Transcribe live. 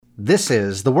This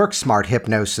is the Work Smart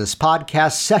Hypnosis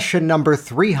podcast, session number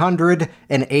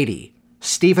 380.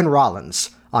 Stephen Rollins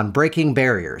on breaking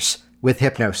barriers with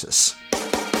hypnosis.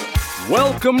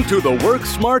 Welcome to the Work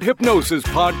Smart Hypnosis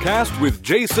podcast with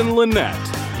Jason Linett,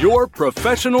 your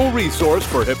professional resource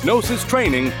for hypnosis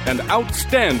training and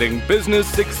outstanding business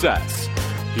success.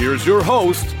 Here's your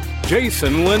host,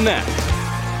 Jason Linett.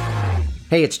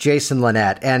 Hey, it's Jason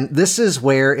Linett, and this is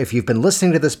where, if you've been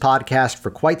listening to this podcast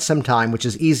for quite some time, which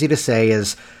is easy to say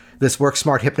as this Work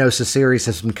Smart Hypnosis series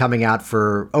has been coming out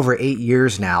for over 8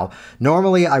 years now.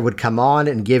 Normally, I would come on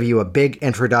and give you a big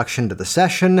introduction to the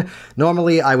session.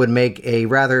 Normally, I would make a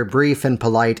rather brief and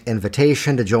polite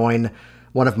invitation to join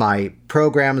one of my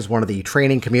programs, one of the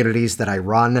training communities that I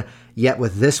run. Yet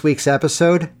with this week's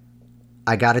episode,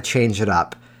 I got to change it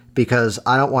up, because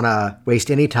I don't want to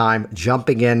waste any time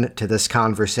jumping into this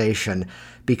conversation,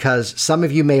 because some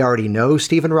of you may already know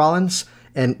Stephen Rollins,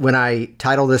 and when I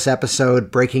title this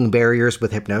episode Breaking Barriers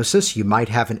with Hypnosis, you might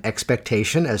have an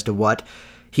expectation as to what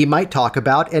he might talk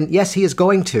about, and yes, he is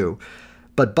going to,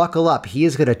 but buckle up, he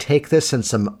is going to take this in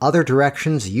some other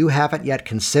directions you haven't yet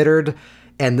considered,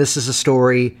 and this is a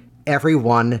story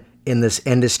everyone in this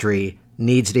industry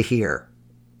needs to hear.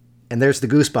 And there's the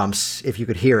goosebumps if you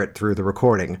could hear it through the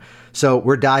recording. So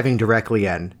we're diving directly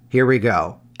in. Here we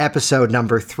go. Episode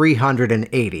number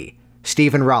 380.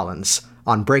 Stephen Rollins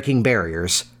on breaking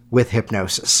barriers with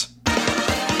hypnosis.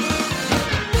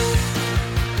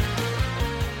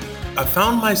 I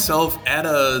found myself at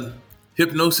a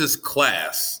hypnosis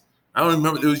class. I don't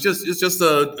remember. It's just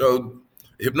a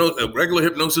regular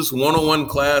hypnosis 101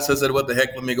 class. I said, what the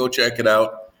heck? Let me go check it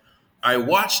out. I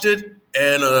watched it,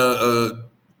 and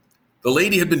the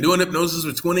lady had been doing hypnosis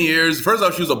for 20 years. First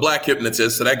off, she was a black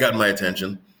hypnotist, so that got my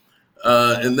attention.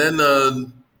 And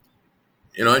then,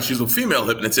 she's a female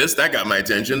hypnotist. That got my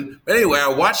attention. But anyway, I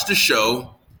watched the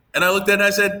show, and I looked at it and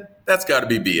I said, that's got to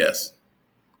be BS.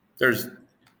 This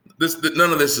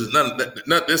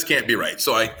can't be right.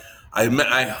 So I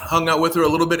hung out with her a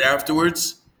little bit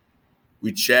afterwards.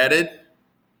 We chatted,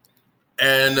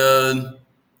 and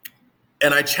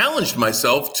I challenged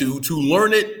myself to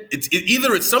learn it.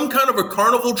 Either it's some kind of a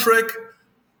carnival trick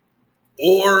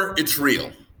or it's real.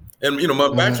 And,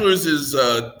 my bachelor's is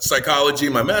psychology.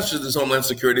 My master's is Homeland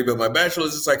Security, but my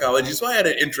bachelor's is psychology. So I had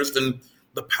an interest in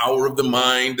the power of the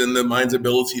mind and the mind's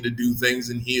ability to do things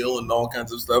and heal and all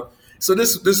kinds of stuff. So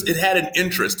it had an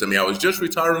interest to me. I was just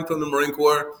retiring from the Marine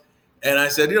Corps. And I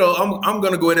said, I'm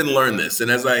going to go ahead and learn this. And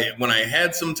when I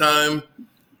had some time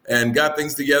and got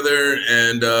things together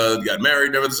and got married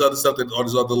and all this other stuff, all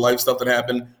this other life stuff that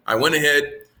happened, I went ahead,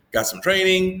 got some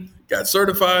training, got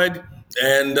certified,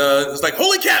 and it's like,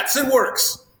 holy cats, it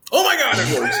works. Oh my God,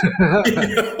 it works.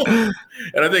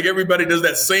 And I think everybody does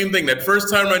that same thing. That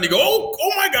first time around, you go,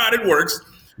 oh my God, it works.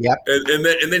 Yep.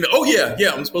 And then, oh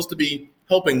yeah, I'm supposed to be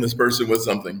helping this person with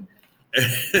something.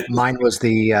 Mine was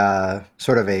the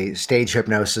sort of a stage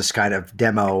hypnosis kind of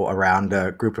demo around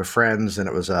a group of friends, and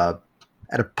it was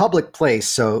at a public place.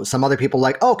 So some other people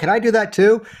like, oh, can I do that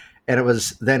too? And it was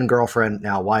then girlfriend,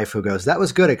 now wife, who goes, that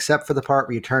was good, except for the part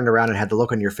where you turned around and had the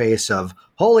look on your face of,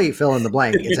 holy, fill in the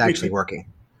blank, it's actually working.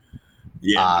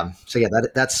 Yeah. So yeah,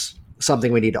 that's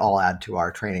something we need to all add to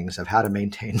our trainings of how to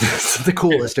maintain this. The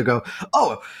cool is to go,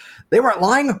 oh, they weren't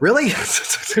lying? Really?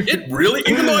 It really,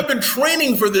 even though I've been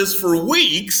training for this for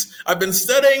weeks, I've been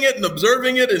studying it and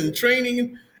observing it and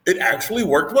training, it actually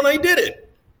worked when I did it.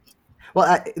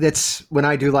 Well, that's when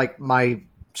I do like my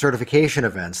certification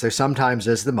events. There sometimes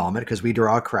is the moment, because we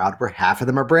draw a crowd where half of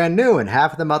them are brand new and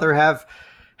half of them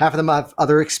have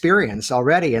other experience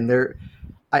already. And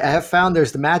I have found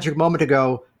there's the magic moment to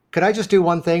go, could I just do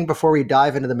one thing before we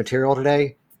dive into the material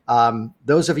today?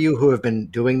 Those of you who have been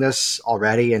doing this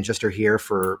already and just are here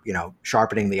for,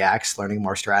 sharpening the axe, learning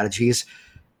more strategies,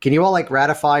 can you all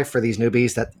ratify for these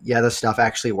newbies that, yeah, this stuff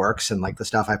actually works, and the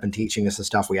stuff I've been teaching is the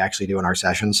stuff we actually do in our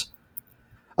sessions?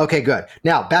 Okay, good.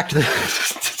 Now back to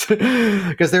the,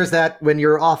 because there's that when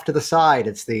you're off to the side,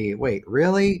 it's the, wait,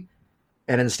 really?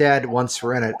 And instead, once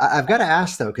we're in it, I've got to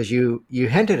ask though, because you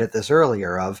hinted at this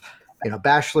earlier of,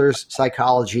 bachelor's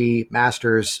psychology,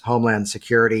 master's Homeland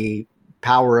Security,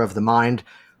 power of the mind.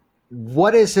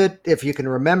 What is it, if you can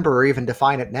remember or even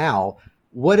define it now,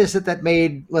 what is it that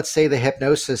made, let's say, the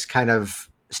hypnosis kind of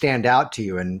stand out to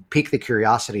you and pique the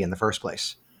curiosity in the first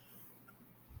place?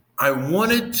 I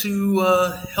wanted to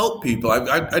help people.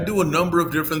 I do a number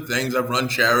of different things. I've run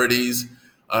charities.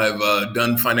 I've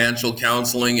done financial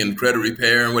counseling and credit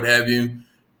repair and what have you.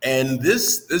 And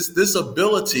this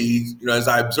ability, as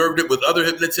I observed it with other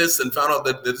hypnotists and found out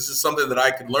that this is something that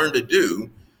I could learn to do,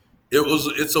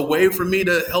 it's a way for me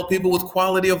to help people with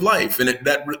quality of life. And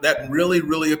that really,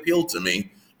 really appealed to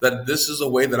me, that this is a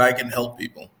way that I can help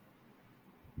people.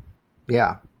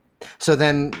 Yeah. So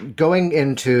then going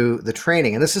into the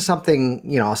training, and this is something,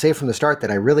 I'll say from the start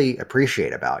that I really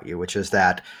appreciate about you, which is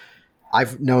that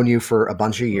I've known you for a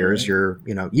bunch of years. You're,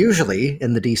 usually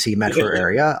in the DC metro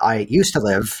area. I used to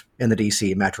live in the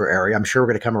DC metro area. I'm sure we're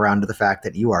going to come around to the fact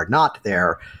that you are not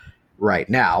there right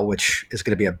now, which is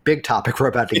going to be a big topic we're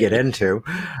about to get into.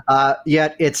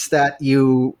 Yet it's that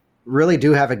you really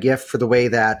do have a gift for the way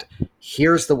that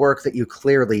here's the work that you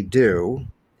clearly do,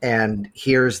 and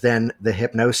here's then the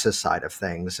hypnosis side of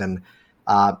things. And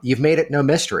you've made it no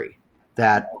mystery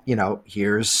that,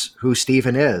 here's who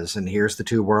Stephen is, and here's the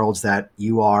two worlds that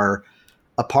you are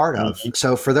a part of.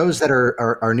 So for those that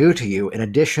are new to you, in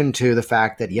addition to the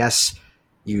fact that, yes,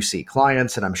 you see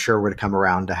clients, and I'm sure we're going to come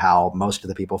around to how most of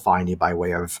the people find you by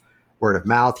way of word of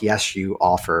mouth. Yes, you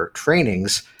offer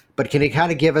trainings, but can you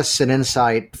kind of give us an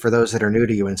insight for those that are new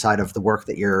to you inside of the work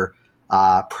that you're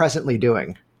presently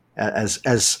doing, as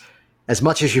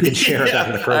much as you can share about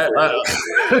it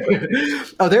appropriately?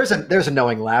 Oh, there's a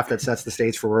knowing laugh that sets the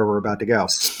stage for where we're about to go.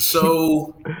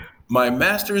 So my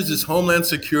master's is Homeland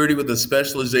Security with a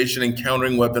specialization in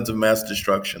countering weapons of mass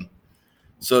destruction.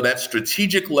 So that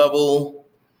strategic level,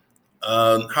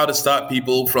 how to stop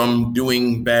people from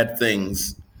doing bad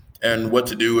things and what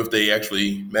to do if they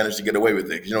actually manage to get away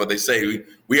with it. You know what they say,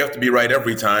 we have to be right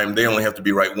every time. They only have to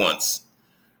be right once.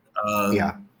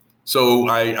 So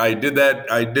I did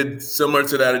that. I did similar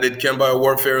to that. I did chem bio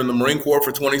warfare in the Marine Corps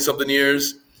for 20 something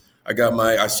years. I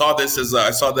saw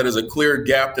that as a clear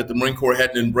gap that the Marine Corps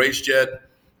hadn't embraced yet.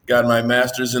 Got my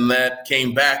master's in that,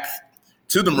 came back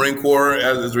to the Marine Corps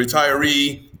as a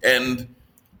retiree, and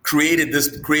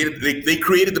they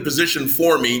created the position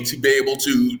for me to be able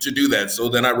to do that. So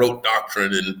then I wrote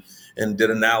doctrine and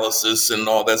did analysis and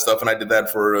all that stuff. And I did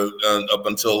that for up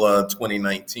until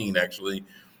 2019, actually,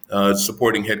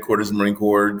 supporting headquarters of the Marine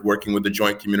Corps, working with the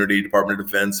Joint Community, Department of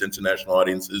Defense, international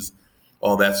audiences,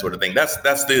 all that sort of thing. That's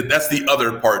the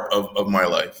other part of my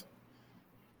life.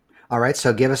 All right,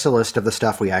 so give us a list of the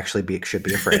stuff we actually should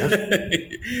be afraid of.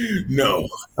 No.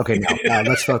 Okay, no.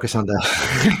 Let's focus on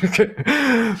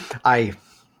the.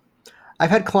 I've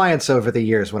had clients over the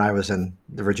years when I was in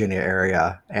the Virginia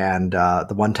area, and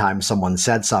the one time someone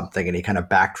said something and he kind of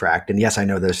backtracked. And yes, I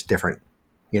know there's different,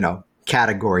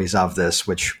 categories of this,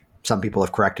 which some people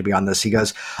have corrected me on this. He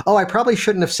goes, "Oh, I probably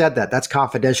shouldn't have said that. That's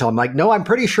confidential." I'm like, "No, I'm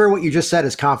pretty sure what you just said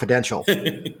is confidential."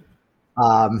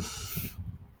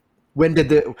 When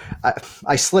did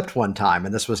I slipped one time,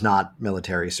 and this was not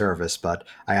military service, but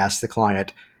I asked the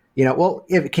client,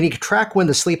 can you track when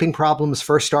the sleeping problems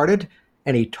first started?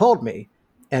 And he told me,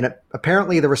 and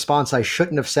apparently the response I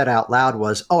shouldn't have said out loud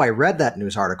was, "Oh, I read that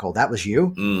news article. That was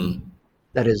you?"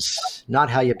 That is not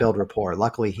how you build rapport.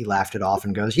 Luckily, he laughed it off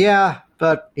and goes, "Yeah,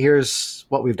 but here's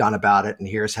what we've done about it. And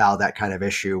here's how that kind of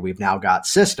issue, we've now got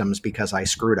systems because I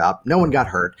screwed up. No one got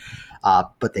hurt.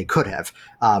 But they could have.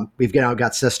 We've now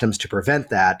got systems to prevent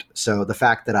that. So the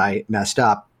fact that I messed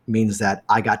up means that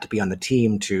I got to be on the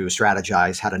team to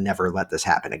strategize how to never let this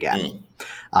happen again."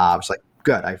 I was like,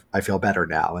 good, I feel better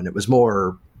now. And it was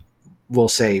more, we'll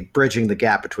say, bridging the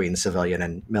gap between civilian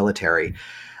and military.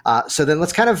 So then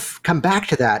let's kind of come back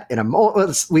to that in a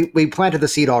moment. We planted the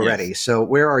seed already. Yes. So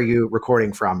where are you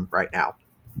recording from right now?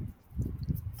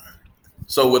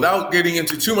 So without getting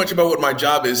into too much about what my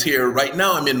job is here, right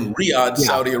now I'm in Riyadh,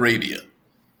 Saudi Arabia.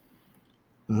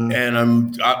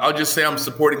 And I'll just say I'm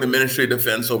supporting the Ministry of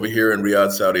Defense over here in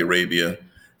Riyadh, Saudi Arabia.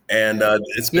 And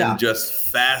it's been just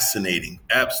fascinating,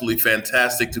 absolutely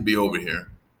fantastic to be over here.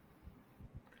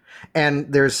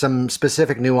 And there's some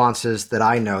specific nuances that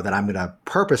I know that I'm going to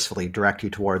purposefully direct you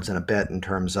towards in a bit in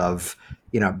terms of,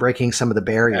 breaking some of the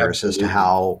barriers as to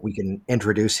how we can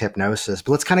introduce hypnosis.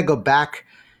 But let's kind of go back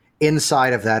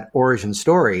inside of that origin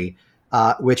story,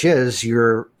 which is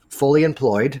you're fully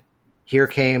employed. Here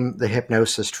came the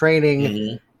hypnosis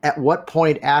training. At what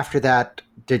point after that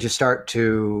did you start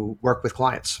to work with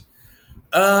clients?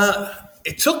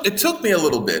 It took me a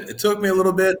little bit.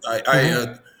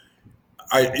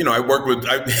 I worked with,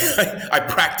 I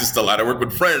practiced a lot. I worked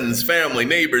with friends, family,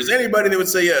 neighbors, anybody that would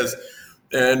say yes.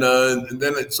 And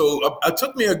then it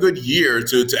took me a good year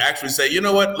to actually say, you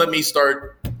know what, let me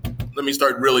start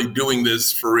really doing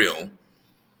this for real.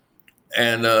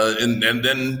 And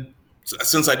then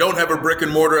since I don't have a brick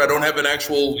and mortar, I don't have an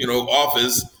actual,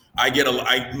 office,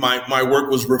 my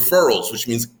work was referrals, which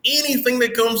means anything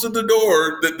that comes to the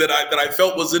door that I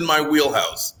felt was in my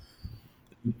wheelhouse.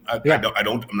 I'm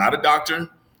not a doctor.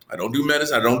 I don't do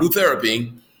medicine. I don't do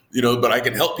therapy, but I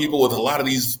can help people with a lot of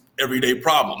these everyday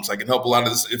problems. I can help a lot of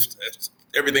this. If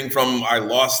everything from I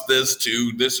lost this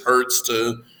to this hurts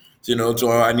to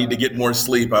I need to get more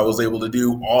sleep. I was able to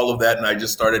do all of that, and I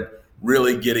just started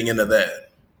really getting into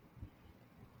that.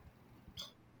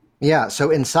 Yeah. So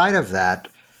inside of that,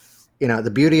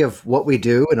 the beauty of what we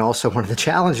do, and also one of the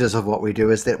challenges of what we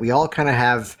do, is that we all kind of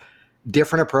have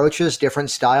different approaches, different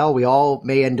style. We all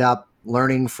may end up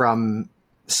learning from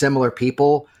similar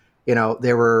people.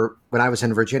 When I was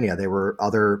in Virginia, there were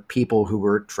other people who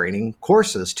were training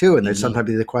courses too. And there'd sometimes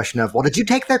be the question of, well, did you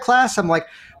take their class? I'm like,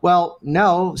 well,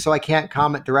 no. So I can't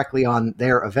comment directly on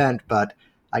their event, but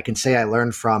I can say I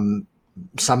learned from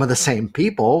some of the same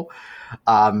people.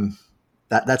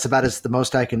 That's about the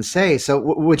most I can say. So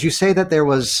would you say that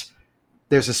there's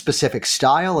a specific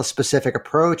style, a specific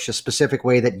approach, a specific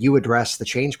way that you address the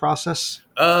change process?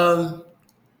 So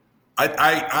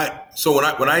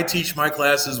when I teach my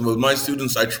classes with my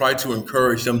students, I try to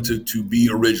encourage them to be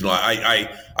original.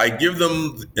 I give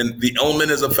them the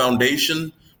element as a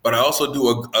foundation, but I also do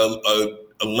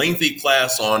a lengthy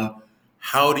class on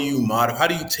how do you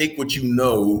take what you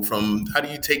know how do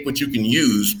you take what you can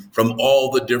use from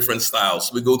all the different styles.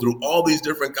 So we go through all these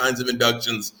different kinds of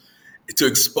inductions to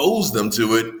expose them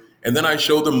to it. And then I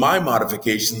show them my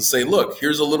modifications, say, look,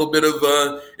 here's a little bit of,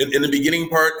 in the beginning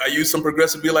part, I use some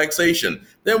progressive relaxation.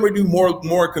 Then we do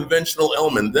more conventional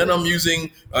element. Then I'm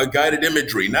using guided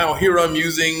imagery. Now here I'm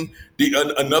using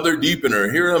another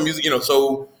deepener. Here I'm using,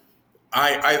 so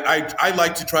I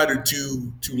like to try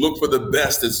to look for the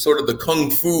best. It's sort of the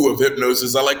kung fu of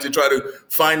hypnosis. I like to try to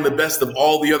find the best of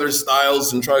all the other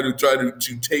styles and try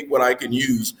to take what I can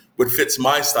use, what fits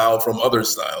my style from other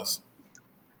styles.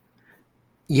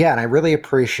 Yeah, and I really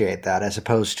appreciate that, as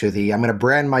opposed to I'm going to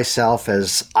brand myself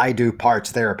as I do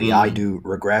parts therapy, I do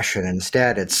regression.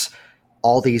 Instead, it's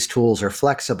all these tools are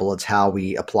flexible. It's how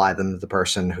we apply them to the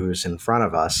person who's in front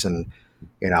of us. And,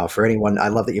 for anyone, I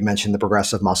love that you mentioned the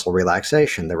progressive muscle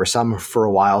relaxation. There were some for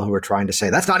a while who were trying to say,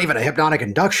 that's not even a hypnotic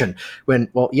induction.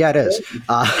 Well, yeah, it is.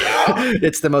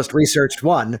 It's the most researched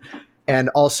one. And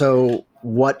also,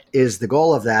 what is the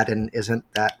goal of that? And isn't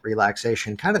that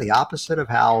relaxation kind of the opposite of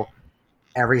how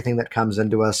everything that comes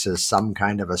into us is some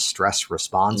kind of a stress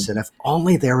response? And if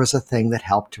only there was a thing that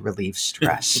helped to relieve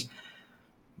stress.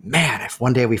 Man, if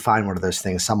one day we find one of those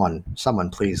things, someone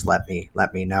please let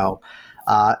me know.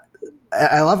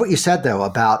 I love what you said though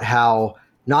about how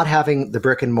not having the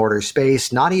brick and mortar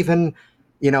space, not even,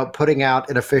 putting out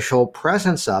an official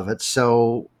presence of it.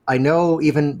 So I know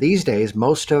even these days,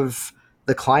 most of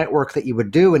the client work that you would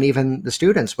do, and even the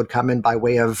students, would come in by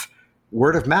way of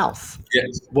word of mouth.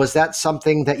 Yes. Was that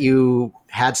something that you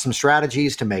had some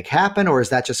strategies to make happen, or is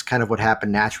that just kind of what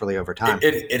happened naturally over time?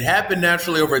 It happened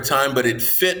naturally over time, but it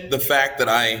fit the fact that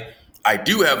I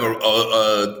do have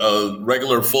a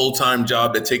regular full-time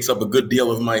job that takes up a good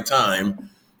deal of my time.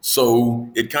 So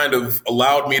it kind of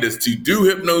allowed me to do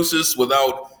hypnosis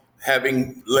without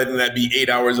letting that be 8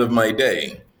 hours of my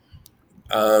day.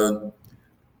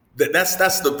 That's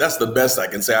the best I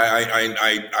can say.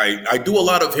 I do a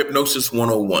lot of hypnosis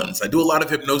 101s. I do a lot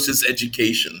of hypnosis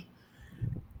education,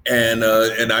 and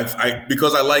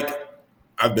because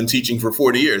I've been teaching for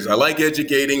 40 years. I like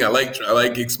educating. I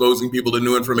like exposing people to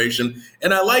new information,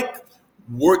 and I like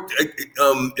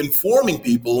informing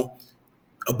people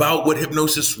about what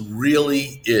hypnosis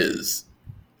really is.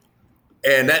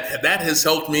 And that has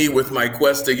helped me with my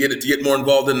quest to get more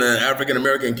involved in the African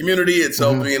American community. It's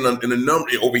helped me in a number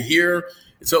over here.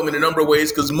 It's helped me in a number of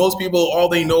ways, because most people, all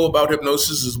they know about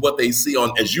hypnosis is what they see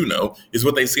on, as you know, is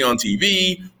what they see on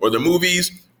TV or the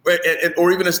movies,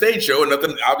 or even a stage show. And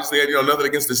nothing, obviously, nothing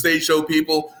against the stage show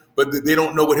people, but they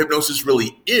don't know what hypnosis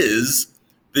really is.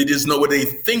 They just know what they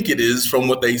think it is from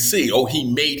what they see. Oh,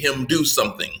 he made him do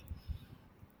something.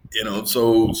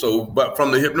 But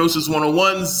from the hypnosis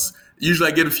 101s,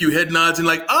 usually I get a few head nods and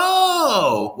like,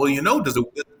 oh, well,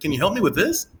 can you help me with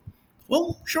this?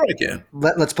 Well, sure I can.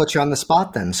 Let's put you on the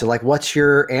spot then. So what's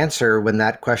your answer when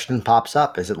that question pops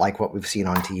up? Is it like what we've seen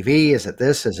on TV? Is it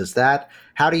this? Is it that?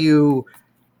 How do you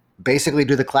basically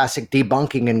do the classic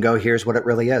debunking and go, here's what it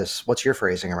really is? What's your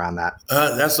phrasing around that?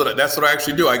 That's what I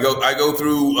actually do. I go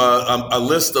through a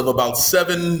list of about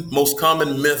 7 most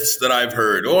common myths that I've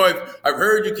heard. I've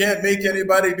heard you can't make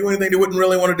anybody do anything they wouldn't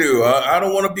really want to do. I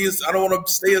don't want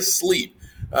to stay asleep.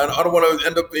 I don't want to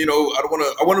end up,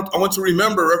 I want to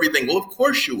remember everything. Well, of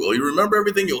course you will. You remember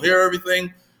everything. You'll hear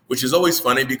everything, which is always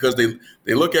funny because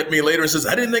they look at me later and says,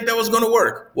 I didn't think that was going to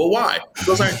work. Well, why?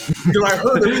 Because I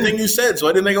heard everything you said, so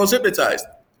I didn't think I was hypnotized.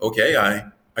 Okay,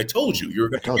 I told you were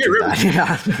going to hear everything.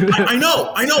 Yeah. I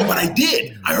know, but I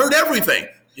did. I heard everything.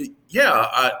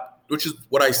 Yeah. which is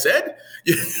what I said.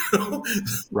 You know?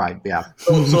 Right. Yeah.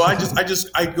 So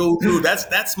I go through,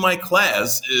 that's my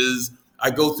class is I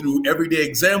go through everyday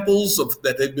examples of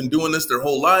that they've been doing this their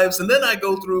whole lives. And then I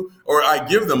go through, or I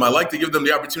like to give them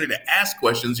the opportunity to ask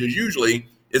questions. Because usually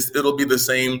it'll be the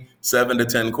same 7 to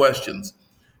 10 questions.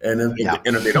 And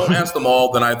if they don't ask them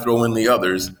all, then I throw in the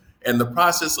others. And the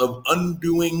process of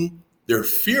undoing their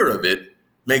fear of it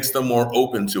makes them more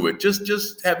open to it.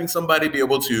 Just having somebody be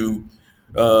able to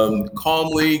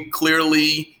calmly,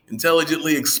 clearly,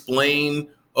 intelligently explain,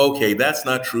 okay, that's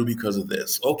not true because of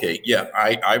this. Okay, yeah,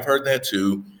 I've heard that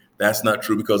too. That's not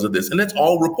true because of this. And it's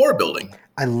all rapport building.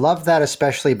 I love that,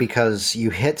 especially because you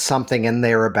hit something in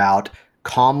there about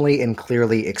calmly and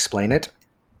clearly explain it,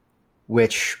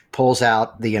 which pulls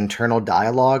out the internal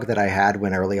dialogue that I had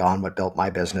when early on what built my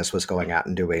business was going out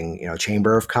and doing,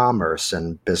 Chamber of Commerce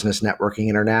and Business Networking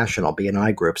International,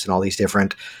 BNI groups, and all these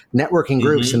different networking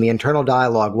groups. Mm-hmm. And the internal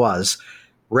dialogue was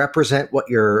represent what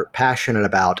you're passionate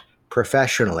about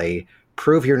professionally,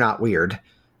 prove you're not weird,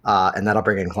 and that'll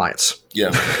bring in clients.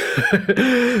 Yeah.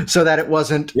 So that it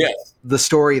wasn't the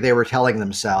story they were telling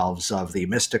themselves of the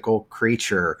mystical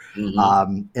creature.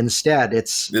 Mm-hmm. Instead,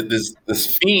 it's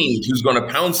this fiend who's going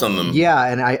to pounce on them. Yeah,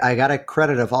 and I got a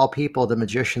credit of all people, the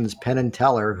magicians Penn and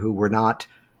Teller, who were not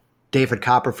David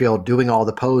Copperfield doing all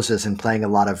the poses and playing a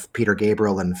lot of Peter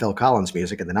Gabriel and Phil Collins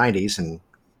music in the 90s and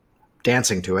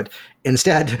dancing to it.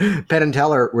 Instead, Penn and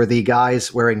Teller were the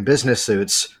guys wearing business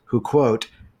suits who, quote,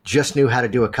 just knew how to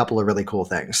do a couple of really cool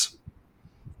things,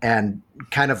 and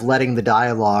kind of letting the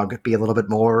dialogue be a little bit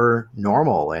more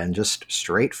normal and just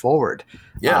straightforward.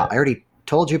 Yeah. I already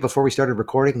told you before we started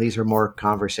recording, these are more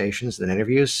conversations than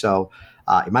interviews. So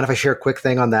you mind if I share a quick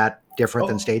thing on that different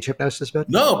than stage hypnosis bit?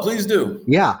 No, please do.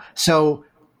 Yeah. So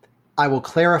I will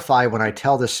clarify when I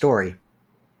tell this story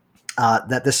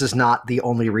that this is not the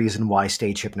only reason why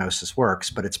stage hypnosis works,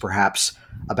 but it's perhaps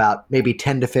about maybe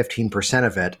 10 to 15%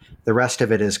 of it. The rest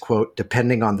of it is, quote,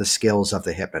 depending on the skills of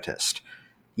the hypnotist.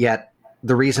 Yet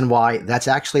the reason why that's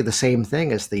actually the same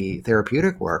thing as the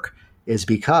therapeutic work is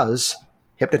because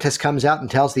hypnotist comes out and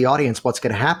tells the audience what's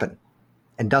going to happen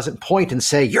and doesn't point and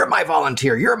say, you're my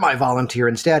volunteer, you're my volunteer.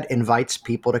 Instead, invites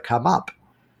people to come up.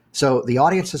 So the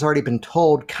audience has already been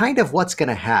told kind of what's going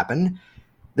to happen.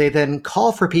 They then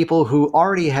call for people who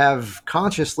already have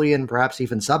consciously and perhaps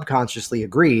even subconsciously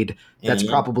agreed that's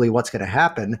probably what's going to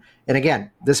happen. And again,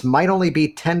 this might only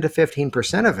be 10 to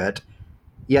 15% of it.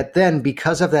 Yet then,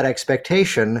 because of that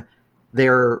expectation,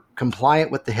 they're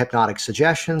compliant with the hypnotic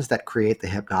suggestions that create the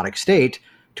hypnotic state,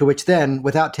 to which then,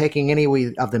 without taking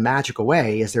any of the magic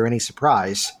away, is there any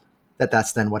surprise that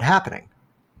that's then what's happening?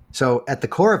 So at the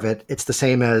core of it, it's the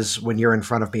same as when you're in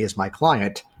front of me as my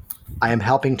client. I am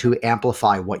helping to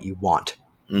amplify what you want.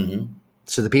 Mm-hmm.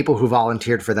 So the people who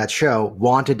volunteered for that show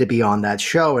wanted to be on that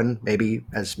show. And maybe,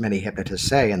 as many hypnotists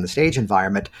say in the stage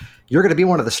environment, you're going to be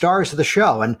one of the stars of the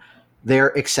show. And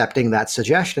they're accepting that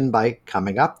suggestion by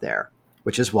coming up there,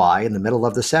 which is why in the middle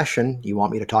of the session, you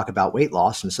want me to talk about weight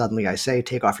loss. And suddenly I say,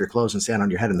 take off your clothes and stand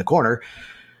on your head in the corner.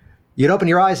 You'd open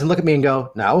your eyes and look at me and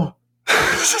go, no.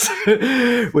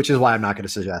 Which is why I'm not going to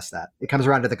suggest that. It comes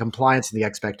around to the compliance and the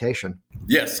expectation.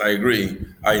 Yes, I agree.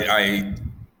 I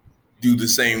do the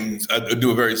same. I do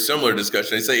a very similar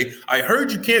discussion. I say, I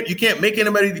heard you can't make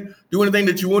anybody do anything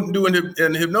that you wouldn't do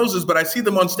in hypnosis, but I see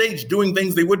them on stage doing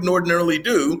things they wouldn't ordinarily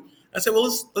do. I say,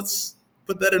 well, let's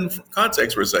put that in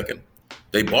context for a second.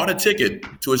 They bought a ticket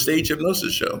to a stage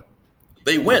hypnosis show.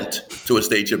 They went to a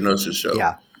stage hypnosis show.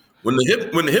 Yeah. When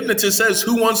the hypnotist says,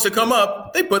 who wants to come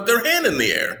up, they put their hand in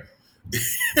the air,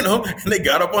 and they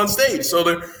got up on stage.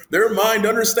 So their mind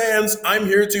understands I'm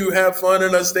here to have fun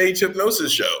in a stage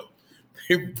hypnosis show.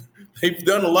 They've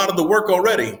done a lot of the work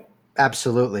already.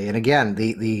 Absolutely. And again,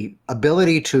 the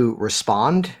ability to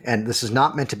respond, and this is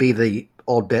not meant to be the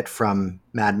old bit from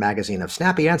Mad Magazine of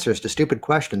snappy answers to stupid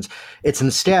questions. It's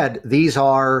instead, these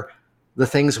are the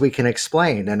things we can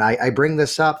explain. And I bring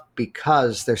this up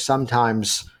because there's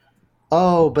sometimes,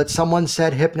 oh, but someone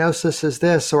said hypnosis is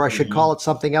this, or I should call it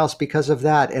something else because of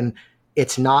that. And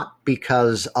it's not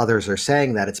because others are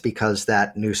saying that. It's because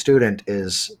that new student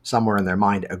is somewhere in their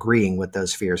mind agreeing with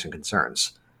those fears and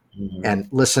concerns. Mm-hmm. And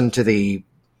listen to the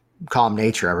calm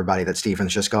nature, everybody, that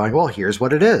Stephen's just going, well, here's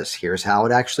what it is. Here's how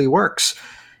it actually works.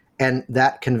 And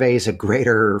that conveys a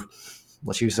greater,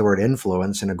 let's use the word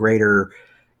influence, and a greater,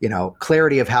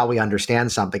 clarity of how we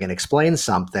understand something and explain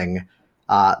something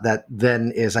that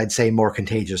then is, I'd say, more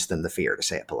contagious than the fear, to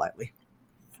say it politely.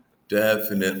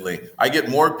 Definitely. I get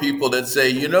more people that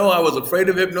say, I was afraid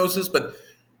of hypnosis, but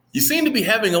You seem to be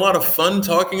having a lot of fun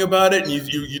talking about it, and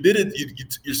you did it.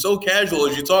 You're so casual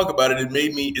as you talk about it.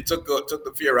 It took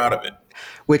the fear out of it.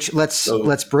 Which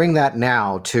let's bring that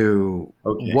now to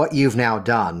what you've now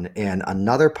done in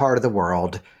another part of the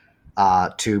world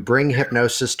to bring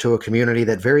hypnosis to a community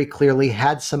that very clearly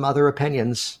had some other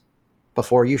opinions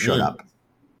before you showed up.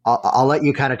 I'll let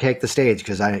you kind of take the stage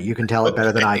because you can tell it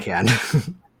better than I can.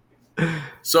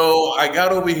 So I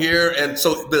got over here, and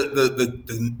so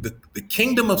the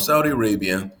Kingdom of Saudi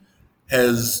Arabia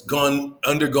has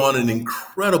undergone an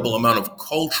incredible amount of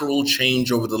cultural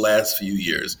change over the last few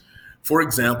years. For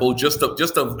example, just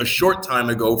a short time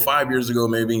ago, 5 years ago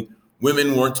maybe,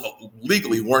 women weren't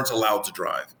allowed to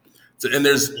drive. So, and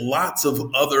there's lots of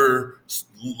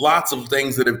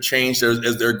things that have changed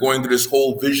as they're going through this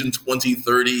whole Vision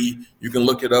 2030. You can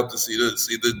look it up to see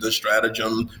the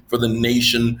stratagem for the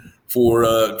nation for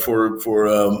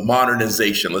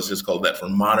modernization. Let's just call it that, for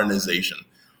modernization,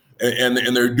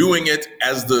 and they're doing it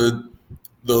as the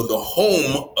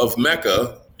home of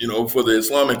Mecca, for the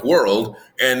Islamic world,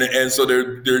 and so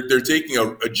they're taking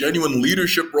a genuine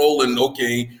leadership role in,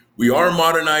 okay, we are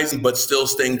modernizing but still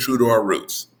staying true to our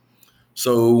roots.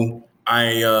 So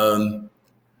as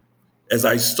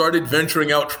I started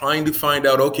venturing out, trying to find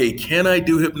out, okay, can I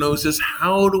do hypnosis?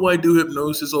 How do I do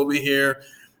hypnosis over here?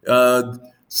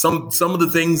 Some of the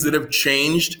things that have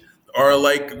changed are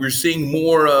like we're seeing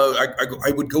more.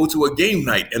 I would go to a game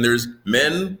night and there's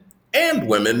men and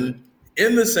women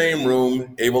in the same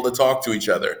room able to talk to each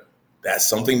other. That's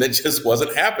something that just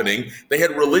wasn't happening. They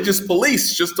had religious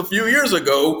police just a few years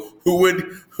ago who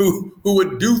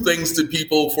would do things to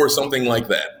people for something like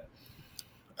that.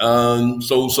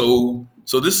 So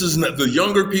this is not the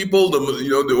younger people,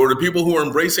 or the people who are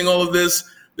embracing all of this.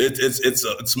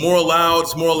 It's more allowed,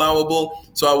 it's more allowable.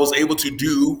 So I was able to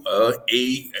do a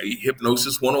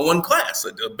hypnosis 101 class,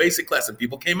 a basic class, and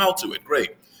people came out to it.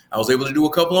 Great. I was able to do a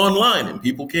couple online, and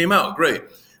people came out. Great.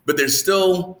 But there's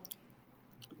still,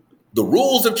 the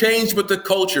rules have changed, but the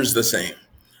culture's the same.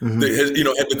 Mm-hmm.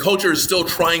 And the culture is still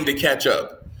trying to catch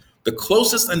up. The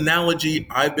closest analogy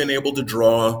I've been able to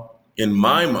draw in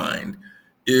my mind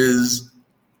is,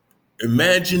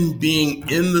 imagine being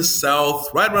in the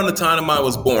South right around the time I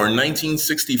was born,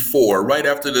 1964, right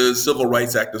after the Civil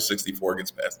Rights Act of 64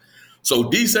 gets passed. So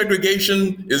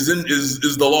desegregation is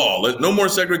the law. No more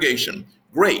segregation.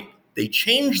 Great. They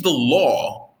changed the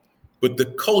law, but the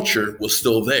culture was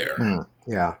still there.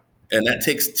 Yeah. And that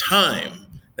takes time.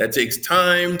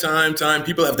 Time.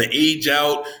 People have to age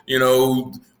out.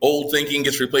 Old thinking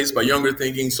gets replaced by younger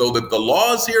thinking, so that the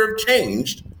laws here have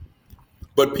changed,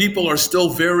 but people are still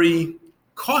very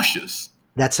cautious.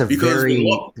 Just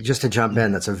to jump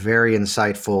in, that's a very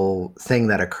insightful thing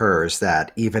that occurs,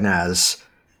 that even as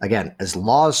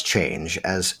laws change,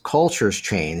 as cultures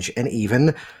change, and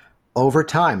even over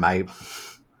time, I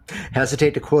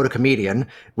hesitate to quote a comedian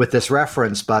with this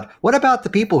reference, but what about the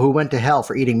people who went to hell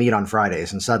for eating meat on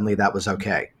Fridays and suddenly that was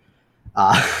okay?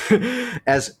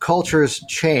 As cultures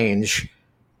change,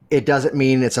 it doesn't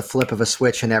mean it's a flip of a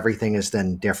switch and everything is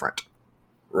then different.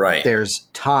 Right. There's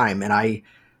time. And I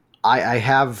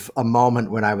have a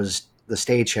moment when I was the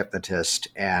stage hypnotist,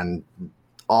 and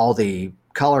all the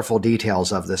colorful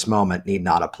details of this moment need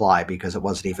not apply because it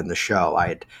wasn't even the show.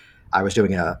 I was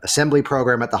doing an assembly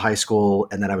program at the high school,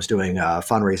 and then I was doing a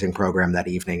fundraising program that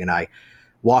evening, and I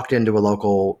walked into a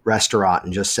local restaurant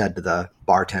and just said to the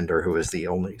bartender, who was the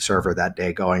only server that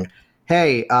day, going,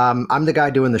 "Hey, I'm the guy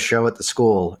doing the show at the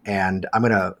school, and I'm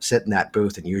going to sit in that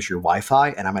booth and use your Wi-Fi,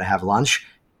 and I'm going to have lunch,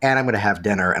 and I'm going to have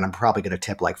dinner, and I'm probably going to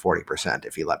tip like 40%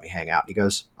 if you let me hang out." And he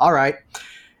goes, "All right."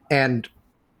 And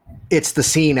it's the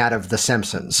scene out of The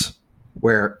Simpsons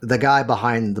where the guy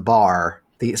behind the bar,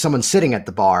 someone sitting at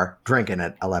the bar drinking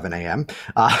at 11 a.m.,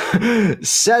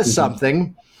 says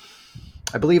something.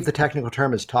 I believe the technical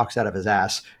term is talks out of his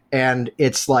ass. And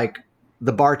it's like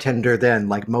the bartender then,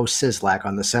 like Mo Sislak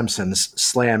on The Simpsons,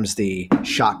 slams the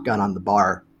shotgun on the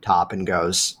bar top and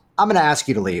goes, "I'm going to ask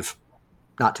you to leave."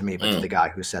 Not to me, but to the guy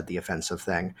who said the offensive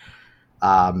thing.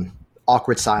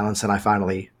 Awkward silence. And I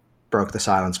finally broke the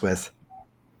silence with,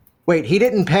 "Wait, he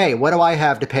didn't pay. What do I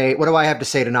have to pay? What do I have to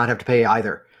say to not have to pay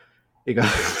either?" He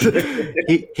goes,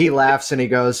 he laughs and he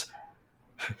goes,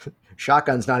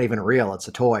 "Shotgun's not even real. It's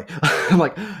a toy." I'm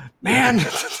like, man,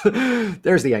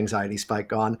 there's the anxiety spike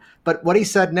gone. But what he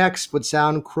said next would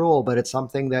sound cruel, but it's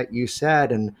something that you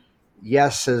said. And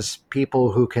yes, as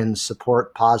people who can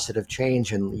support positive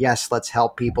change, and yes, let's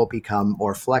help people become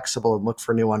more flexible and look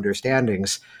for new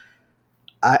understandings.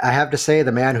 I have to say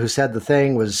the man who said the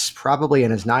thing was probably in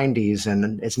his 90s,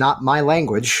 and it's not my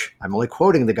language. I'm only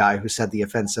quoting the guy who said the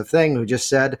offensive thing, who just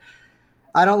said,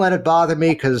 I don't let it bother me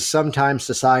because sometimes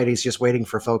society's just waiting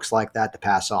for folks like that to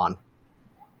pass on.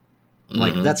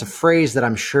 Like, that's a phrase that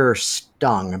I'm sure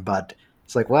stung, but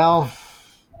it's like, well,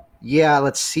 yeah,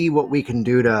 let's see what we can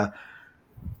do to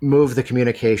move the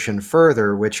communication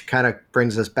further, which kind of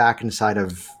brings us back inside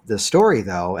of the story,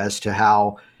 though, as to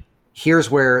how here's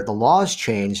where the laws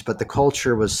changed, but the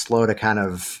culture was slow to kind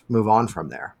of move on from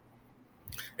there.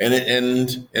 And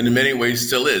in many ways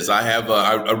still is. I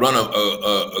run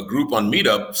a group on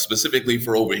Meetup specifically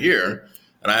for over here,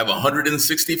 and I have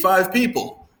 165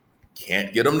 people.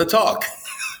 Can't get them to talk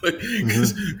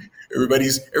because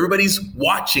everybody's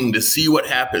watching to see what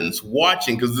happens.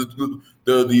 Watching because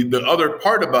the other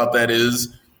part about that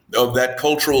is of that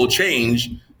cultural change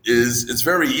is it's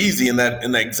very easy in that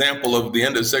example of the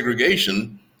end of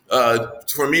segregation.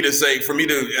 For me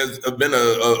to have been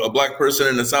a black person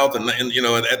in the South and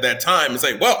at that time and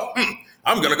say, well,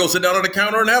 I'm going to go sit down at a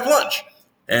counter and have lunch.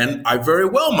 And I very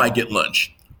well might get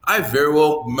lunch. I very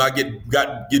well might get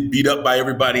beat up by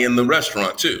everybody in the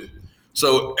restaurant too.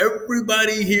 So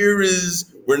everybody here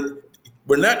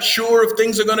we're not sure if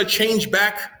things are going to change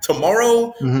back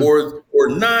tomorrow or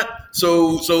not.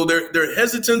 So they're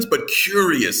hesitant but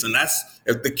curious, and that's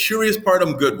the curious part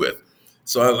I'm good with.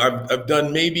 So I've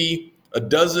done maybe a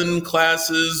dozen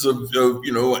classes of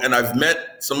and I've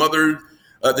met some other.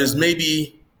 There's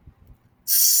maybe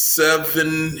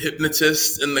 7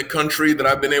 hypnotists in the country that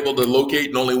I've been able to locate,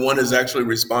 and only one has actually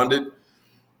responded.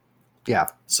 Yeah.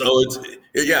 So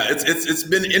it's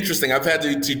been interesting. I've had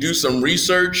to do some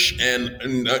research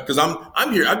and because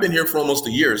I'm here. I've been here for almost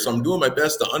a year, so I'm doing my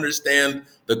best to understand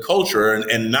the culture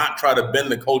and not try to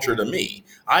bend the culture to me.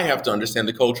 I have to understand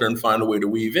the culture and find a way to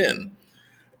weave in.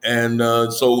 And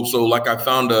so like I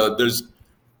found there's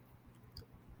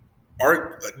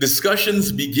our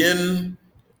discussions begin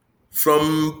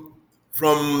from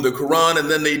the Quran, and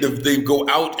then they go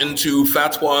out into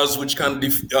fatwas, which kind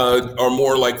of are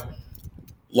more like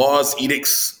laws,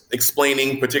 edicts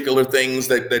explaining particular things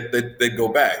that go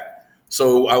back.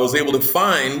 So I was able to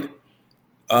find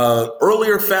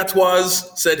earlier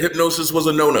fatwas said hypnosis was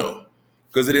a no-no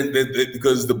because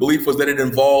because the belief was that it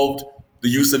involved the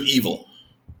use of evil.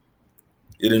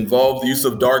 It involved the use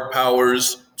of dark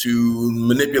powers to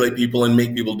manipulate people and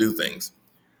make people do things.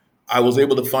 I was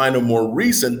able to find a more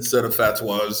recent set of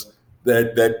fatwas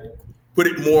that put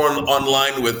it more on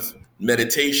line with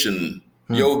meditation,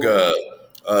 yoga,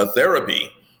 therapy.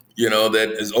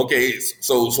 That is okay.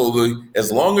 So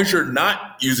as long as you're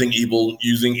not using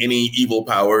any evil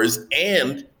powers,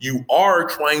 and you are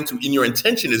trying to, and your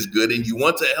intention is good, and you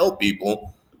want to help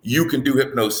people, you can do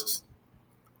hypnosis.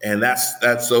 And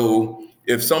that's so.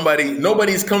 If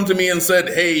nobody's come to me and said,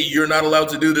 "Hey, you're not allowed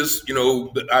to do this,"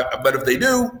 but if they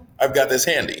do, I've got this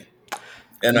handy.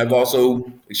 And I've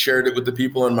also shared it with the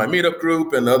people in my Meetup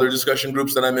group and other discussion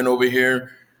groups that I'm in over here.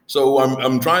 So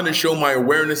I'm trying to show my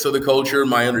awareness of the culture,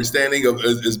 my understanding of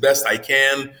as best I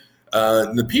can.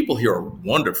 The people here are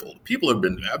wonderful.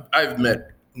 I've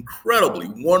met incredibly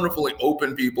wonderfully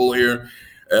open people here.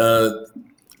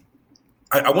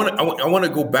 I want to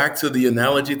go back to the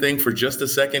analogy thing for just a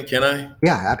second. Can I?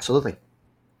 Yeah, absolutely.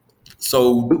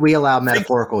 So we allow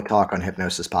metaphorical talk on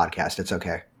Hypnosis Podcast. It's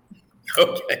okay.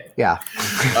 Okay. Yeah.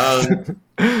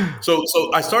 So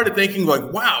I started thinking like,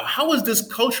 wow, how is this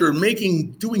culture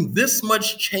doing this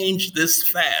much change this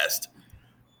fast?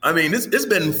 I mean, it's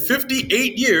been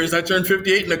 58 years. I turned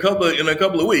 58 in a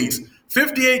couple of weeks.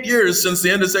 58 years since the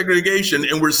end of segregation,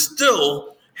 and we're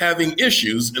still having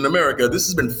issues in America. This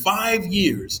has been 5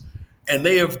 years, and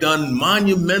they have done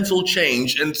monumental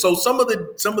change. And so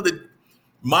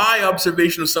my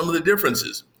observation of some of the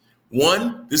differences.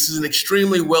 One, this is an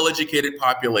extremely well-educated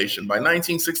population. By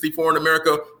 1964 in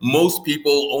America, most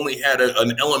people only had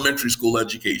an elementary school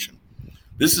education.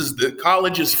 The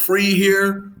college is free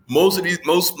here. Most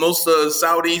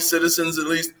Saudi citizens, at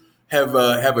least, have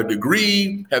a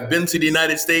degree, have been to the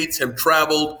United States, have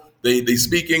traveled. They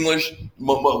speak English.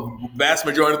 Vast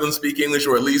majority of them speak English,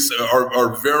 or at least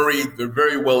they're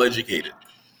very well educated.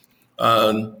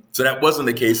 So that wasn't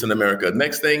the case in America.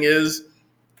 Next thing is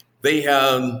they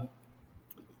have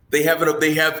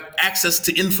access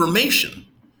to information.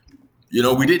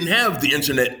 We didn't have the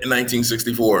internet in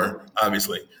 1964.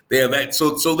 Obviously, they have that.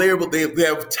 So they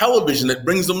have television that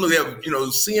brings them. They have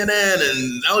CNN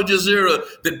and Al Jazeera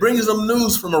that brings them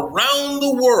news from around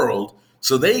the world.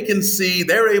 So they can see,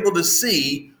 they're able to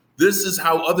see, this is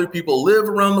how other people live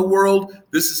around the world.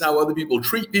 This is how other people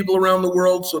treat people around the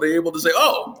world. So they're able to say,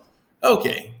 oh,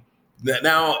 okay,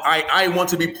 now I want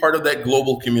to be part of that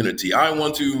global community. I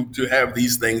want to have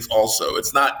these things also.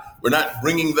 We're not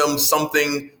bringing them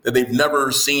something that they've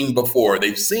never seen before.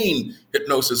 They've seen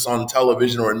hypnosis on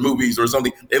television or in movies or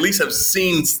something. They at least have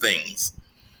seen things.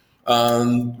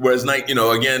 Whereas,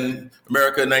 again,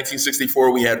 America in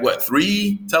 1964, we had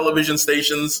 3 television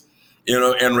stations,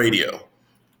 and radio.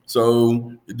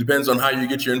 So it depends on how you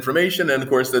get your information. And of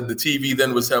course, the TV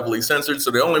then was heavily censored.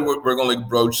 So we're only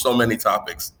broach so many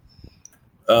topics.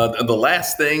 And the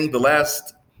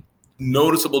last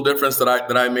noticeable difference that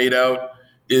I made out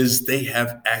is they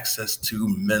have access to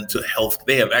mental health.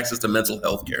 They have access to mental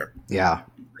health care. Yeah.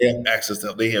 They have access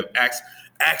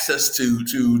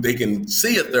to, they can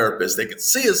see a therapist, they can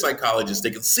see a psychologist,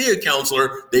 they can see a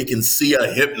counselor, they can see a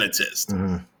hypnotist.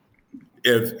 Mm-hmm.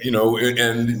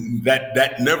 And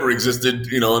that never existed,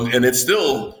 and it's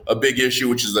still a big issue,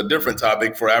 which is a different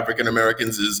topic for African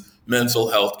Americans, is mental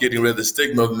health, getting rid of the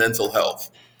stigma of mental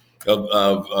health,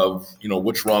 of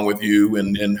what's wrong with you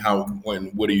and how,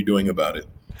 and what are you doing about it?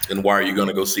 And why are you going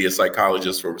to go see a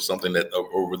psychologist for something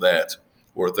over that,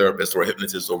 or a therapist or a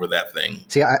hypnotist over that thing?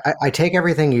 See, I take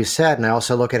everything you said, and I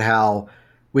also look at how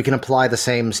we can apply the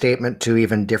same statement to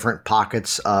even different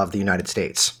pockets of the United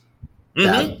States.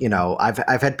 Mm-hmm. That,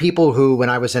 I've had people who, when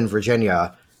I was in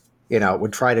Virginia,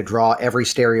 would try to draw every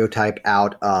stereotype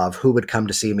out of who would come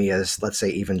to see me as, let's say,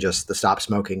 even just the stop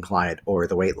smoking client or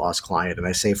the weight loss client. And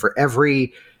I say, for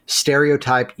every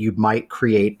stereotype you might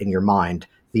create in your mind,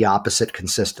 the opposite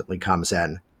consistently comes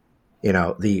in.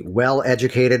 The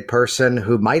well-educated person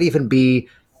who might even be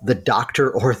the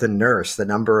doctor or the nurse, the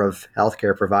number of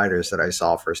healthcare providers that I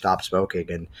saw for stop smoking.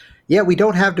 And yeah, we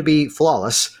don't have to be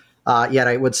flawless. Yet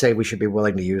I would say we should be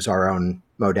willing to use our own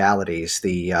modalities.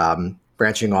 The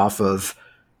branching off of,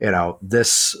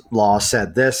 this law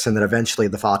said this, and then eventually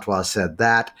the fatwa said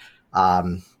that.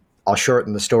 I'll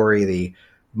shorten the story. The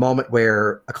moment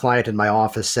where a client in my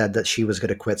office said that she was going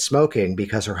to quit smoking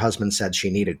because her husband said she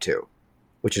needed to,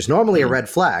 which is normally a red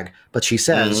flag, but she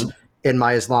says, in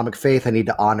my Islamic faith, I need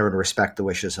to honor and respect the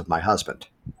wishes of my husband.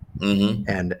 Mm-hmm.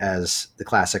 And as the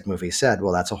classic movie said,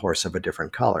 well, that's a horse of a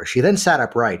different color. She then sat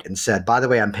upright and said, by the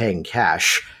way, I'm paying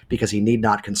cash because he need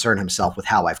not concern himself with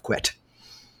how I've quit.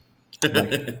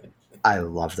 I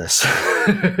love this.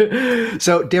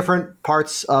 So different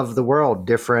parts of the world,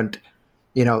 different,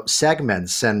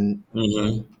 segments. And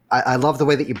I love the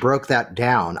way that you broke that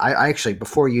down. I actually,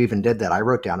 before you even did that, I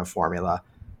wrote down a formula,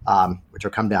 which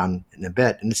will come down in a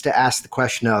bit. And it's to ask the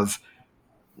question of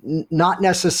not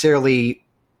necessarily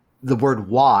the word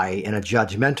why in a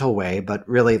judgmental way, but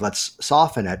really let's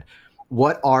soften it.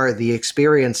 What are the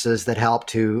experiences that help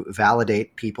to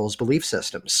validate people's belief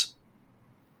systems?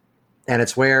 And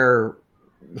it's where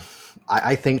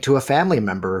I think to a family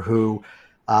member who,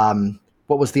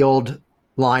 what was the old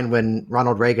line when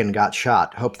Ronald Reagan got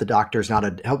shot? Hope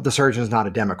the surgeon's not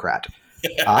a Democrat.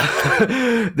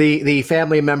 The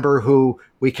family member who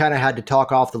we kind of had to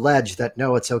talk off the ledge that,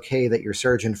 no, it's okay that your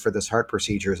surgeon for this heart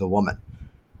procedure is a woman.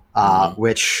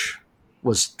 Which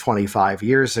was 25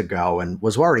 years ago and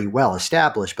was already well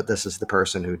established, but this is the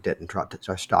person who didn't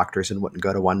trust doctors and wouldn't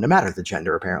go to one, no matter the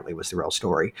gender, apparently was the real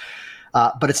story.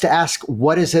 But it's to ask,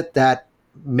 what is it that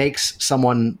makes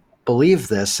someone believe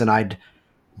this? And I'd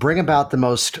bring about the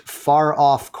most far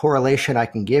off correlation I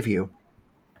can give you.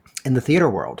 In the theater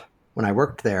world, when I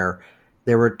worked there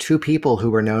were 2 people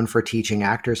who were known for teaching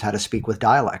actors how to speak with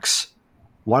dialects.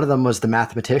 One of them was the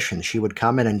mathematician. She would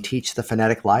come in and teach the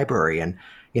phonetic library and,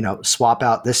 swap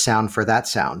out this sound for that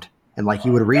sound. And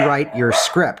you would rewrite your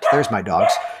script. There's my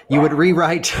dogs. You would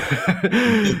rewrite,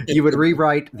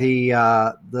 the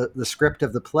script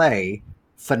of the play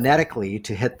phonetically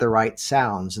to hit the right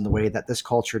sounds in the way that this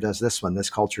culture does this one, this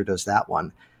culture does that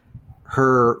one.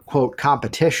 Her, quote,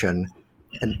 competition,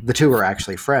 and the 2 were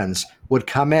actually friends, would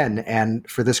come in and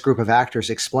for this group of actors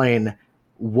explain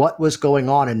what was going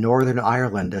on in Northern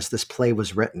Ireland as this play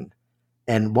was written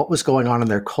and what was going on in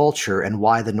their culture and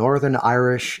why the Northern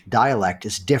Irish dialect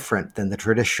is different than the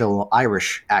traditional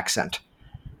Irish accent.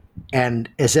 And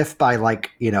as if by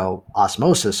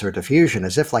osmosis or diffusion,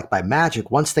 as if by magic,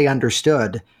 once they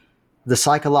understood the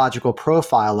psychological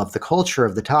profile of the culture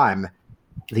of the time,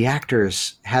 the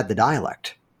actors had the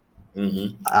dialect.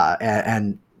 Mm-hmm.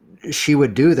 And she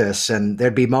would do this and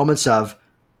there'd be moments of,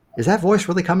 is that voice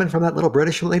really coming from that little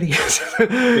British lady?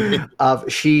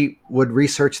 She would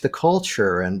research the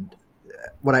culture. And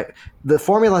the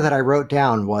formula that I wrote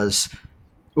down was,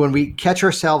 when we catch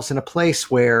ourselves in a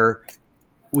place where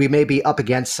we may be up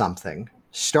against something,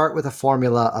 start with a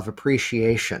formula of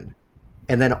appreciation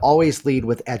and then always lead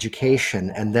with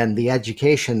education. And then the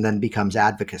education then becomes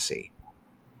advocacy.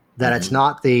 That it's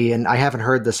not and I haven't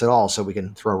heard this at all, so we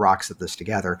can throw rocks at this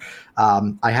together.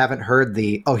 I haven't heard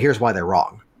here's why they're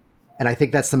wrong. And I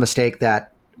think that's the mistake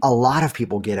that a lot of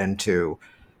people get into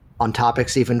on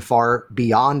topics even far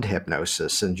beyond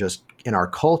hypnosis and just in our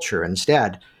culture.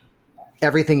 Instead,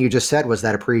 everything you just said was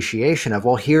that appreciation of,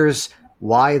 well, here's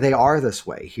why they are this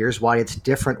way. Here's why it's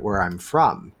different where I'm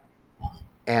from.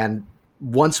 And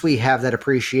once we have that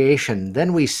appreciation,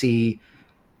 then we see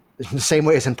the same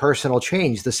way as in personal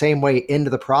change, the same way into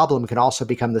the problem can also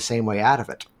become the same way out of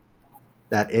it.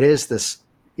 That it is this,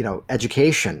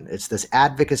 education. It's this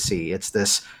advocacy. It's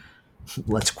this,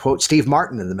 let's quote Steve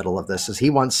Martin in the middle of this, as he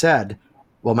once said,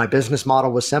 well, my business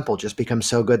model was simple. Just become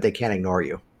so good they can't ignore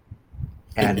you.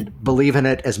 And believe in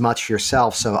it as much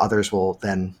yourself so others will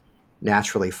then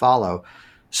naturally follow.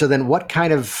 So then what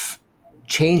kind of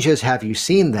changes have you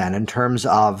seen then in terms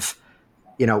of,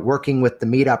 working with the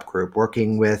meetup group,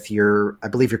 working with I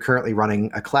believe you're currently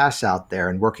running a class out there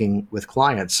and working with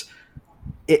clients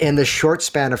in the short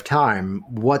span of time?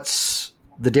 What's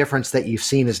the difference that you've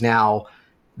seen is now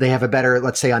they have a better,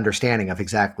 let's say, understanding of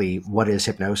exactly what is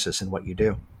hypnosis and what you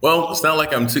do? Well, it's not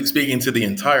like I'm speaking to the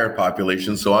entire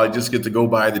population, so I just get to go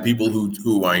by the people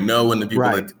who I know and the people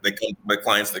right. that come, my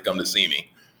clients that come to see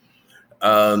me.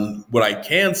 What I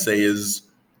can say is,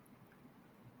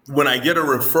 when I get a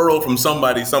referral from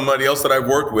somebody else that I've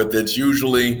worked with, it's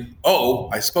usually,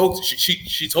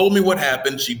 she told me what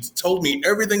happened. She told me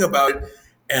everything about it,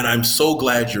 and I'm so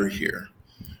glad you're here.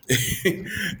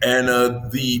 And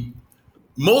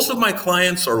most of my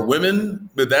clients are women,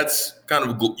 but that's kind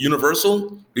of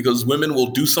universal because women will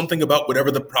do something about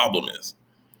whatever the problem is.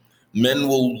 Men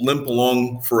will limp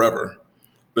along forever,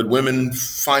 but women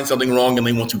find something wrong and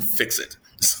they want to fix it.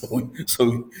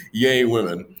 So yay,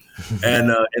 women.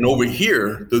 And over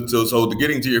here, so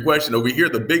getting to your question, over here,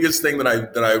 the biggest thing that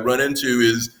I run into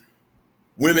is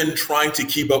women trying to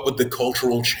keep up with the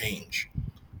cultural change.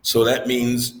 So that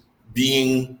means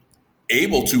being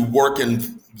able to work in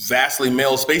vastly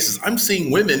male spaces. I'm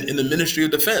seeing women in the Ministry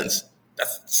of Defense.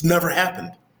 It's never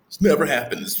happened. It's never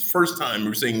happened. It's the first time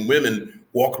we're seeing women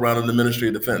walk around in the Ministry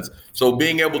of Defense. So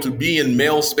being able to be in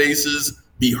male spaces,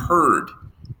 be heard,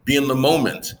 be in the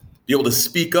moment, be able to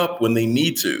speak up when they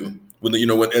need to,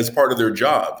 as part of their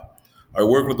job. I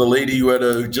worked with a lady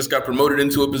who just got promoted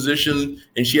into a position,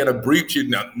 and she had a brief.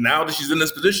 Now that she's in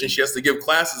this position, she has to give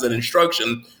classes and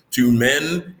instruction to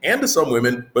men and to some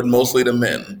women, but mostly to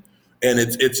men. And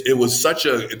it's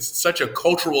such a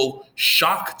cultural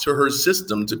shock to her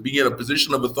system to be in a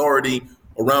position of authority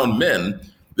around men.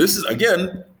 This is,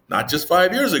 again, not just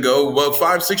 5 years ago, but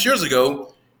 5-6 years ago.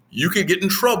 You could get in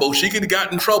trouble. She could have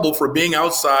gotten in trouble for being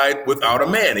outside without a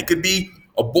man. It could be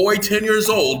a boy 10 years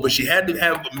old, but she had to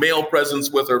have male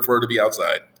presence with her for her to be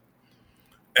outside.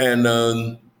 And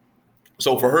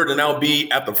so for her to now be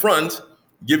at the front,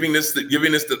 giving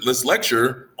this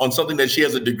lecture on something that she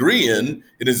has a degree in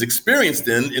and is experienced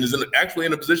in and is actually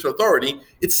in a position of authority,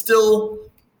 it still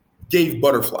gave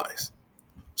butterflies.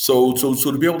 So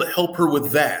to be able to help her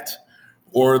with that.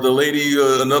 Or the lady,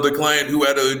 another client who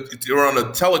they were on a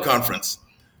teleconference,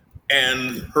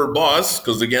 and her boss,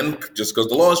 because the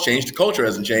laws changed, the culture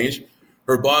hasn't changed.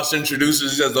 Her boss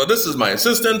introduces, says, "Oh, this is my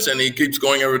assistant," and he keeps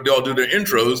going over. They all do their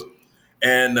intros,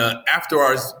 and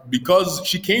because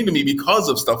she came to me because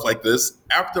of stuff like this.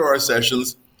 After our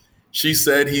sessions, she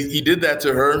said he did that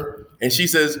to her, and she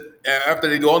says after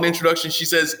they do all the introductions, she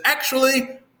says,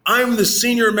 "Actually, I'm the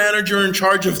senior manager in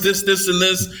charge of this, and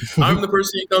this. I'm the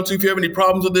person you come to if you have any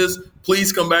problems with this.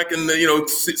 Please come back and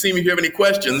see me if you have any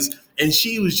questions." And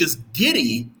she was just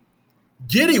giddy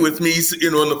with me,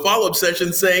 in the follow-up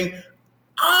session, saying,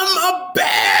 "I'm a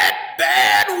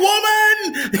bad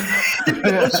woman."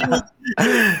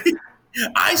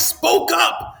 I spoke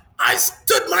up. I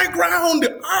stood my ground.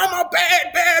 I'm a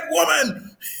bad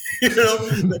woman.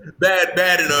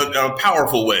 Bad in a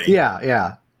powerful way.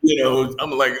 Yeah.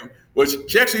 I'm like,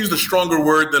 she actually used a stronger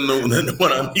word than the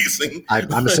one I'm using.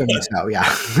 I'm assuming so,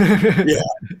 yeah. Yeah.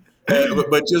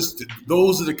 But just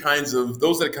those are the kinds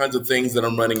of things that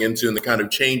I'm running into, and the kind of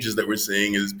changes that we're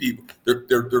seeing is people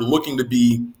they're looking to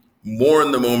be more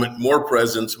in the moment, more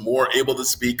present, more able to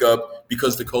speak up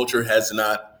because the culture has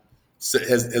not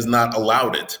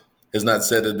allowed it, has not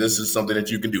said that this is something that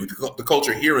you can do. The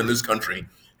culture here in this country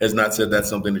has not said that's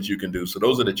something that you can do. So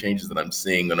those are the changes that I'm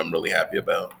seeing that I'm really happy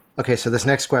about. Okay, so this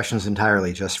next question is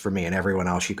entirely just for me, and everyone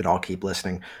else. You could all keep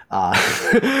listening. I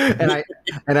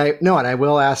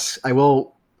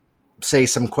will say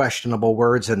some questionable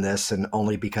words in this, and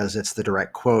only because it's the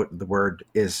direct quote. The word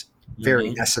is very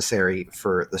necessary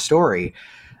for the story.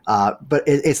 But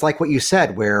it's like what you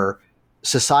said, where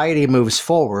society moves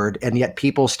forward and yet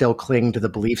people still cling to the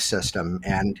belief system.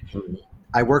 And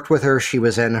I worked with her. She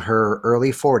was in her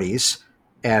early 40s,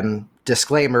 and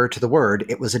disclaimer to the word,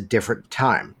 it was a different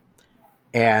time.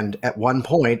 And at one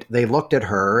point, they looked at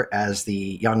her as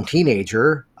the young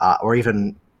teenager, or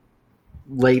even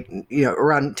late,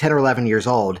 around 10 or 11 years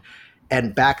old.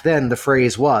 And back then, the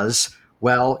phrase was,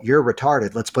 well, you're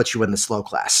retarded. Let's put you in the slow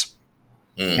class.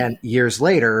 And years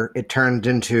later, it turned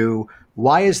into,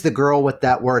 why is the girl with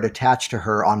that word attached to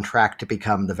her on track to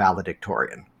become the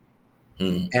valedictorian?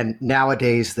 And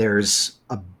nowadays, there's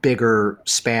a bigger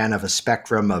span of a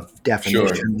spectrum of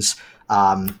definitions,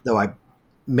 though I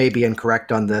may be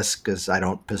incorrect on this because I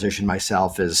don't position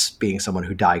myself as being someone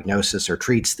who diagnoses or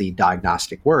treats the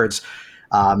diagnostic words.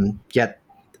 Yet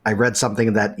I read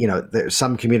something that, there's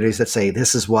some communities that say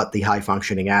this is what the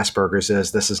high-functioning Asperger's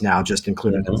is. This is now just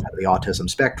included inside of the autism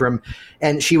spectrum.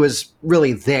 And she was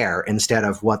really there instead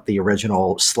of what the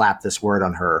original slap this word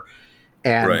on her.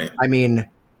 And I mean,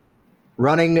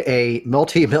 running a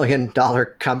multi-million-dollar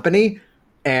company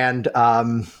and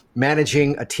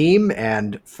managing a team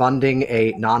and funding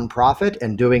a nonprofit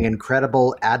and doing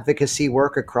incredible advocacy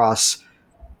work across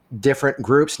different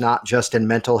groups, not just in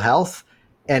mental health.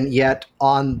 And yet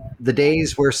on the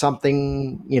days where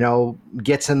something,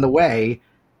 gets in the way,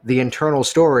 the internal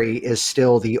story is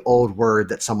still the old word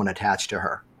that someone attached to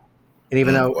her. And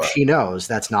even though she knows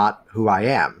that's not who I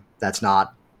am, that's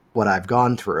not what I've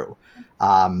gone through.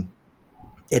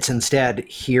 It's instead,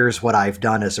 here's what I've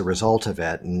done as a result of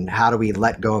it. And how do we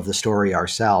let go of the story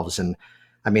ourselves? And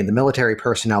I mean, the military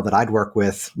personnel that I'd work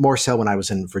with, more so when I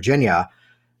was in Virginia,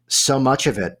 so much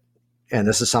of it, and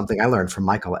this is something I learned from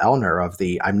Michael Elner, of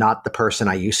the I'm not the person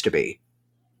I used to be,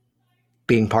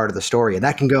 being part of the story. And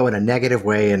that can go in a negative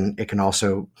way. And it can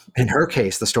also, in her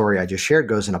case, the story I just shared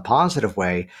goes in a positive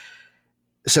way.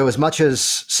 So as much as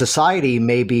society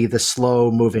may be the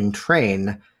slow moving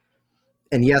train,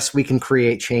 and yes, we can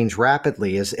create change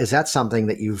rapidly, is that something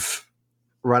that you've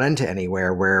run into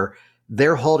anywhere where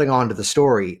they're holding on to the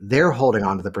story, they're holding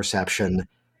on to the perception,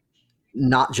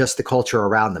 not just the culture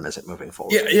around them as it moving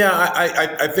forward?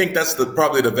 I think that's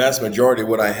probably the vast majority of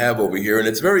what I have over here. And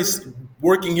it's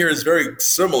working here is very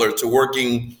similar to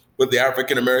working with the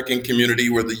African American community,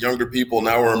 where the younger people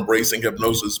now are embracing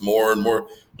hypnosis more and more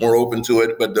open to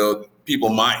it. But the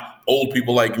people, old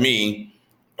people like me,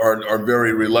 are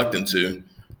very reluctant to.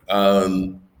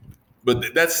 But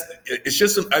it's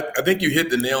just, I think you hit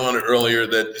the nail on it earlier,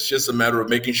 that it's just a matter of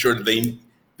making sure that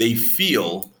they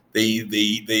feel,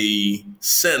 they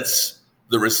sense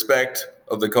the respect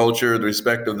of the culture, the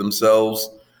respect of themselves,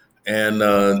 and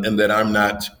that I'm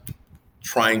not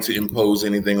trying to impose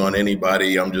anything on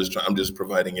anybody. I'm just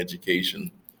providing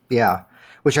education. Yeah.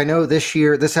 Which I know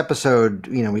this episode,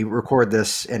 we record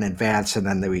this in advance and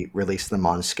then we release them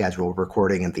on schedule,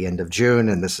 recording at the end of June.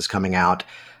 And this is coming out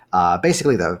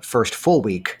basically the first full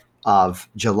week of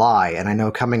July. And I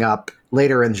know coming up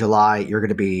later in July, you're going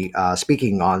to be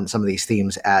speaking on some of these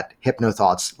themes at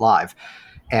HypnoThoughts Live.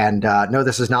 And no,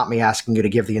 this is not me asking you to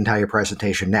give the entire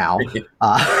presentation now.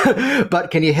 But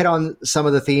can you hit on some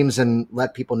of the themes and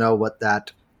let people know what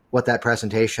that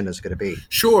presentation is going to be?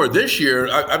 Sure. This year,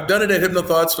 I've done it at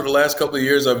HypnoThoughts for the last couple of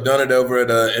years. I've done it over at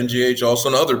NGH, also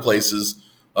in other places.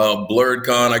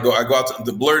 BlurredCon. I go out to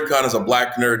the BlurredCon is a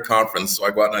Black nerd conference, so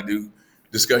I go out and I do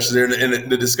discussions there. And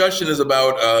the discussion is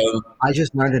about. I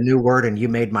just learned a new word, and you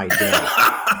made my day.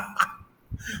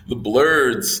 The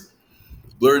BlurredCon.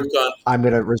 I'm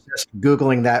going to resist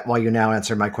Googling that while you now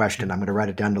answer my question. I'm going to write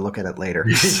it down to look at it later.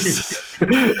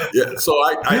 Yeah, so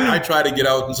I try to get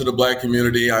out into the Black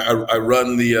community. I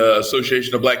run the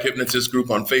Association of Black Hypnotists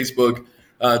group on Facebook.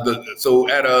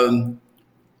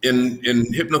 In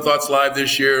HypnoThoughts Live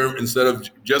this year, instead of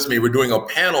just me, we're doing a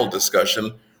panel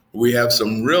discussion. We have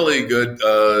some really good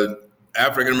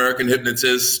African-American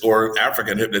hypnotists, or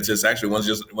African hypnotists. Actually,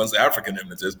 one's African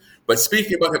hypnotist. But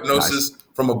speaking about hypnosis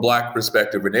from a Black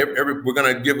perspective, and we're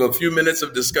going to give a few minutes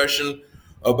of discussion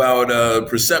about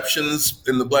perceptions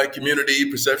in the Black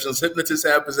community, perceptions hypnotists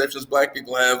have, perceptions Black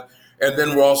people have. And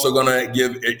then we're also going to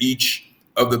give each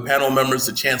of the panel members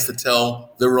a chance to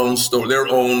tell their own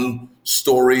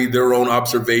story, their own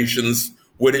observations,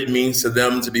 what it means to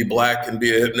them to be Black and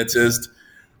be a hypnotist.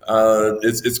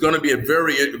 It's going to be a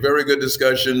very, very good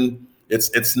discussion.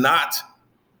 It's not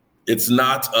a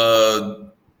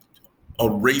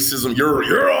racism.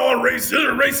 You're all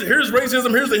racist. Here's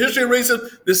racism. Here's the history of racism.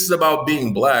 This is about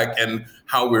being Black and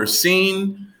how we're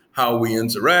seen, how we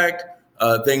interact,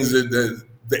 things that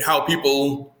how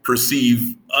people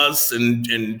perceive us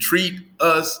and treat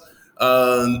us.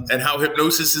 and how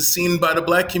hypnosis is seen by the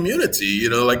Black community. You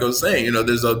know, like I was saying, you know,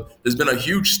 there's been a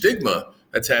huge stigma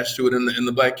attached to it in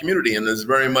the Black community, and there's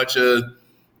very much a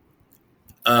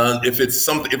if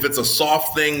it's a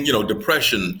soft thing, you know,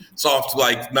 depression, soft,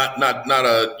 like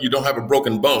not you don't have a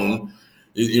broken bone,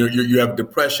 you have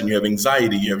depression, you have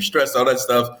anxiety, you have stress, all that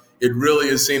stuff. It really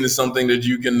is seen as something that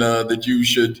you can that you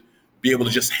should be able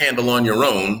to just handle on your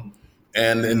own.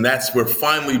 And we're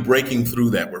finally breaking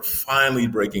through that. We're finally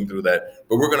breaking through that.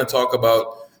 But we're going to talk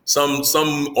about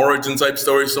some origin type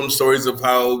stories, some stories of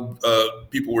how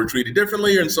people were treated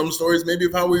differently, and some stories maybe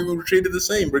of how we were treated the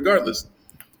same, regardless.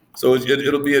 So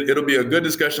it'll be a good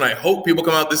discussion. I hope people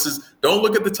come out. Don't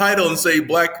look at the title and say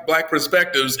Black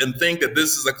Perspectives and think that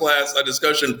this is a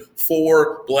discussion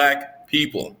for Black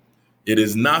people. It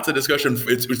is not a discussion.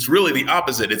 It's really the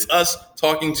opposite. It's us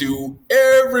talking to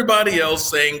everybody else,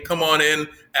 saying, come on in,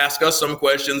 ask us some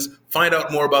questions, find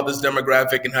out more about this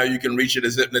demographic and how you can reach it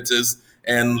as hypnotists,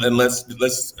 and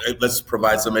let's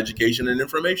provide some education and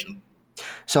information.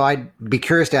 So I'd be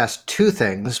curious to ask two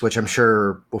things, which I'm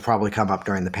sure will probably come up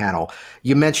during the panel.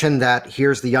 You mentioned that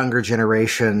here's the younger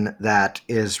generation that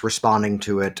is responding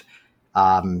to it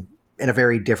in a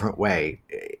very different way.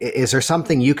 Is there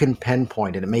something you can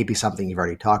pinpoint, and it may be something you've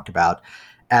already talked about,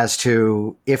 as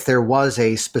to if there was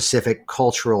a specific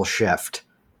cultural shift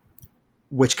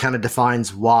which kind of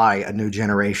defines why a new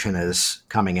generation is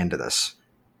coming into this?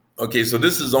 Okay, so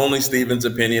this is only Stephen's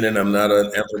opinion, and I'm not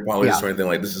an anthropologist or anything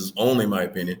like this. This is only my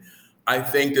opinion. I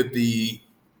think that the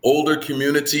older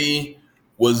community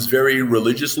was very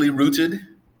religiously rooted.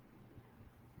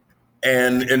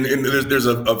 And there's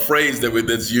a phrase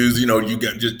that's used, you know, you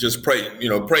just pray, you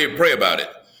know, pray about it.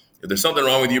 If there's something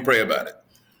wrong with you, pray about it.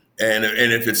 And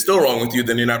if it's still wrong with you,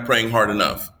 then you're not praying hard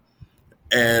enough.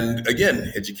 And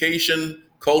again, education,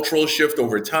 cultural shift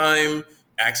over time,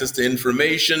 access to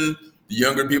information. The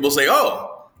younger people say,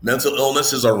 oh, mental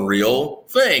illness is a real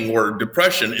thing, or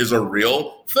depression is a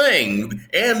real thing.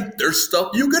 And there's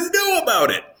stuff you can do about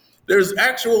it. There's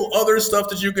actual other stuff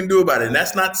that you can do about it. And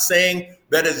that's not saying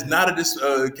that is not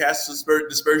a cast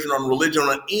dispersion on religion,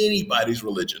 on anybody's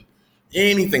religion,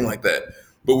 anything like that.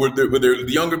 But what the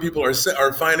younger people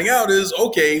are finding out is,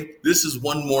 okay, this is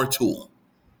one more tool.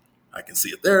 I can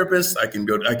see a therapist, I can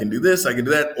do this, I can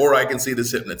do that, or I can see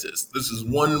this hypnotist. This is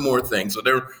one more thing. So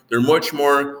they're much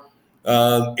more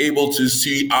able to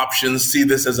see options, see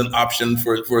this as an option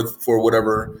for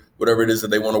whatever it is that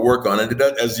they want to work on. And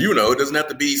as you know, it doesn't have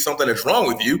to be something that's wrong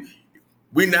with you.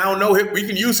 We now know we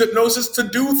can use hypnosis to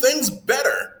do things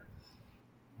better.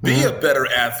 Be a better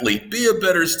athlete, be a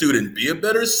better student, be a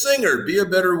better singer, be a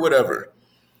better whatever.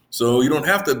 So you don't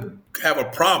have to have a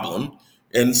problem.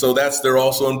 And so they're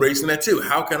also embracing that too.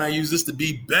 How can I use this to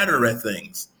be better at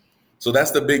things? So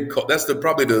that's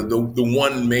probably the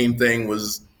one main thing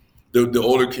was the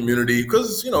older community,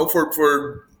 because, you know, for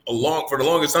the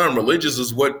longest time, religious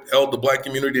is what held the Black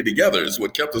community together. It's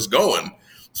what kept us going.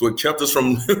 So it kept us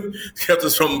from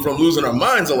losing our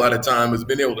minds a lot of time, is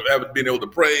being able to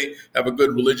pray, have a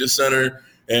good religious center,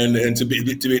 and to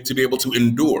be able to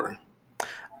endure.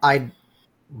 I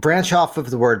branch off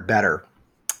of the word better,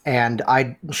 and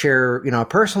I share, you know, a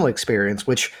personal experience,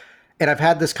 and I've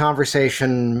had this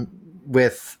conversation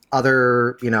with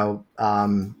other, you know,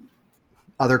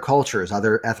 other cultures,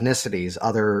 other ethnicities,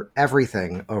 other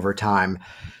everything over time.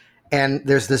 And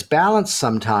there's this balance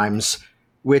sometimes,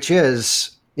 which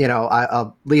is, you know,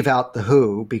 I'll leave out the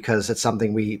who because it's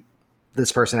something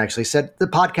this person actually said, the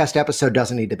podcast episode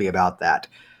doesn't need to be about that.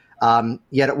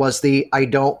 Yet it was I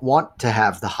don't want to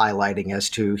have the highlighting as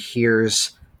to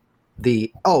here's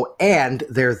and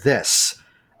they're this.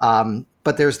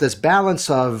 But there's this balance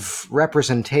of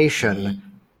representation,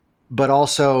 but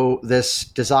also this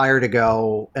desire to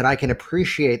go, and I can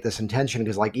appreciate this intention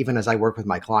because, like, even as I work with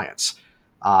my clients,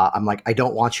 I'm like, I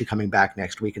don't want you coming back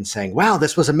next week and saying, wow,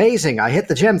 this was amazing. I hit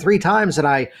the gym 3 times and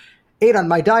I ate on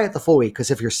my diet the full week.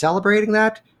 Because if you're celebrating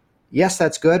that, yes,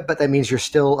 that's good, but that means you're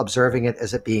still observing it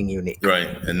as it being unique. Right.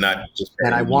 And not just.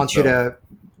 And I want you to,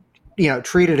 you know,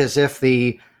 treat it as if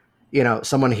you know,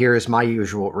 someone hears my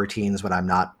usual routines when I'm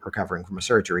not recovering from a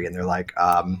surgery, and they're like,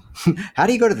 how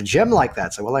do you go to the gym like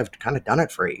that? So, well, I've kind of done it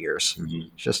for 8 years. Mm-hmm.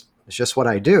 It's just what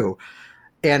I do.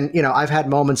 And, you know, I've had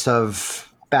moments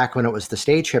of back when it was the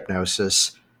stage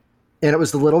hypnosis, and it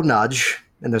was the little nudge.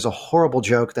 And there's a horrible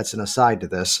joke that's an aside to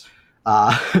this,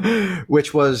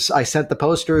 which was I sent the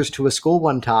posters to a school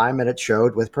one time, and it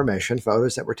showed, with permission,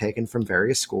 photos that were taken from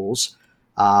various schools.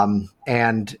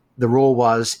 And the rule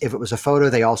was, if it was a photo,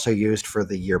 they also used for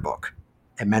the yearbook.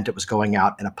 it meant it was going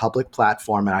out in a public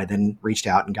platform. And I then reached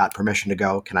out and got permission to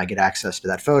go, can I get access to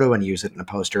that photo and use it in a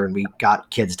poster? And we got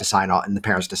kids to sign off and the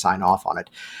parents to sign off on it.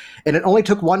 And it only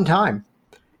took one time.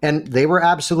 And they were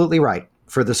absolutely right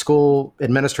for the school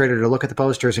administrator to look at the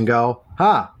posters and go,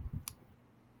 a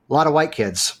lot of white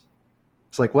kids.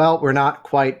 It's like, well, we're not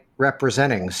quite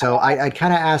representing. So I'd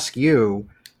kind of ask you,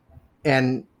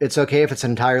 and it's okay if it's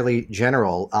entirely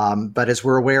general, but as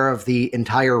we're aware of the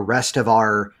entire rest of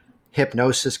our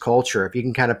hypnosis culture, if you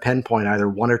can kind of pinpoint either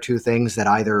one or two things that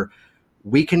either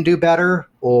we can do better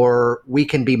or we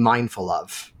can be mindful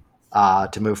of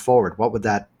to move forward, what would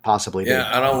that possibly be?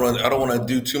 Yeah, I don't want to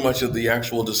do too much of the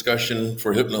actual discussion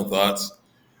for HypnoThoughts,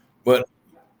 but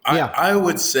I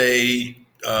would say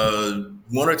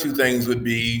one or two things would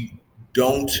be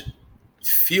don't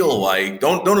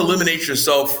eliminate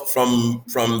yourself from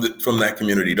that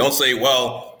community. Don't say,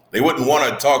 well, they wouldn't want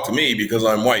to talk to me because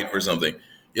I'm white or something.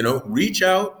 Reach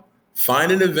out,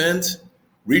 find an event,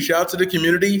 reach out to the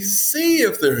community, see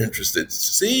if they're interested.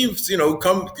 See if,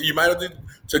 you might have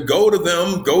to go to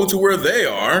them, go to where they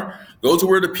are, go to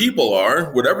where the people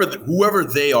are, whoever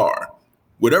they are,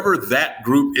 whatever that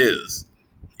group is,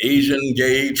 Asian,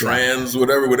 gay, trans,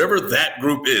 whatever that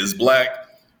group is, Black.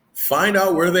 Find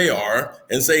out where they are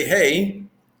and say, hey,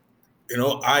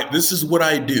 this is what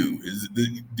I do.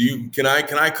 Can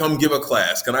I come give a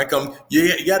class? Can I come?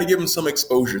 You got to give them some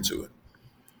exposure to it.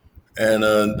 And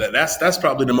that's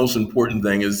probably the most important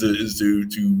thing is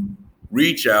to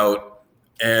reach out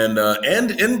and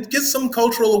get some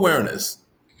cultural awareness.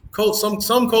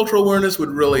 Some cultural awareness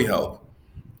would really help.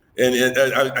 And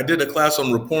I did a class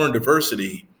on rapport and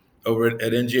diversity over at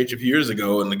NGH a few years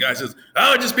ago, and the guy says,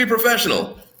 just be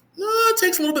professional. No, it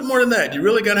takes a little bit more than that. You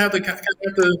really gotta have to.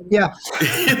 Yeah.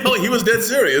 He was dead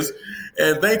serious,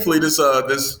 and thankfully, this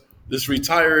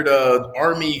retired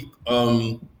Army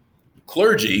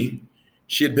clergy,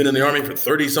 she had been in the Army for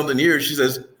 30-something years. She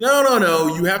says,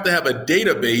 no, you have to have a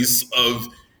database of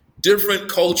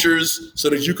different cultures so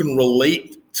that you can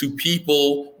relate to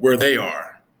people where they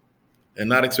are, and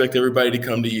not expect everybody to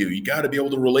come to you. You got to be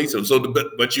able to relate to them.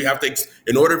 But you have to,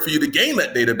 in order for you to gain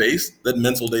that database, that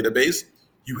mental database.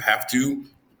 You have to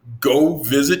go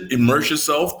visit, immerse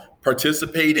yourself,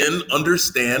 participate in,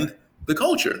 understand the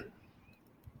culture.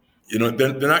 They're not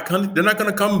going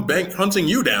to come bank hunting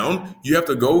you down. You have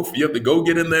to go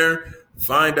get in there,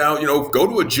 find out, go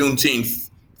to a Juneteenth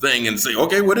thing and say,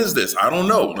 okay, what is this? I don't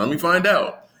know. Let me find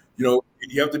out. You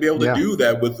have to be able to do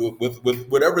that with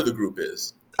whatever the group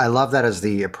is. I love that as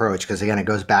the approach, because again, it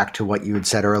goes back to what you had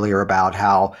said earlier about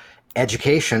how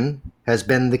education has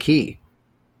been the key.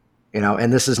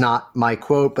 And this is not my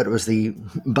quote, but it was the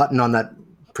button on that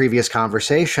previous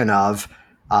conversation of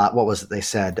what was it they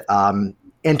said?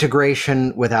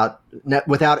 Integration without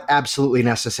absolutely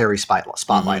necessary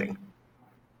spotlighting.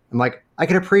 I'm like, I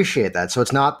can appreciate that. So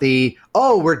it's not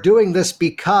we're doing this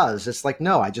because. It's like,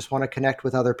 no, I just want to connect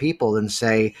with other people and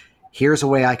say, here's a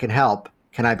way I can help.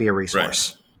 Can I be a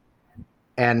resource? Right.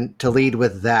 And to lead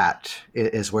with that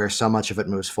is where so much of it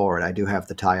moves forward. I do have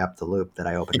to tie up the loop that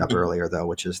I opened up earlier, though,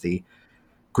 which is the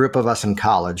group of us in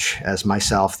college, as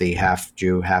myself, the half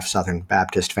Jew, half Southern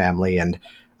Baptist family. And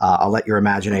I'll let your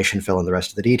imagination fill in the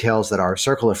rest of the details that our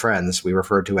circle of friends we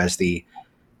refer to as the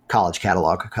college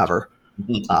catalog cover.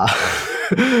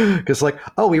 Because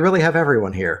we really have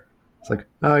everyone here. It's like,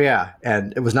 oh, yeah.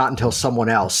 And it was not until someone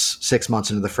else 6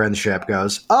 months into the friendship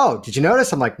goes, oh, did you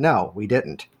notice? I'm like, no, we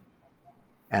didn't.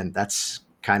 And that's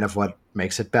kind of what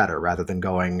makes it better rather than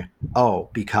going,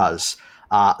 because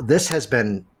this has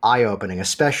been eye-opening,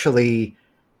 especially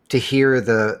to hear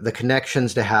the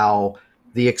connections to how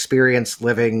the experience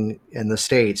living in the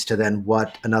States to then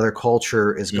what another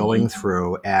culture is going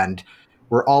through. And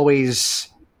we're always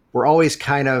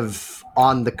kind of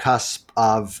on the cusp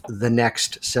of the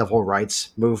next civil rights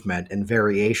movement and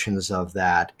variations of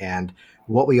that and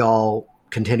what we all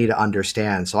continue to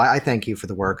understand. So I thank you for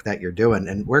the work that you're doing.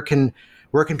 And where can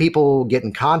people get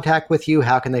in contact with you?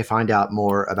 How can they find out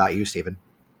more about you, Stephen?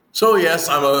 So yes,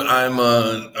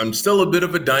 I'm still a bit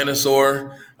of a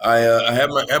dinosaur. I have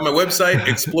my website,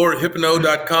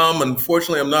 explorehypno.com.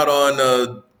 Unfortunately, I'm not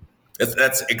on.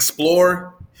 That's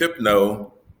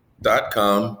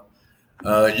explorehypno.com.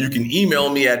 You can email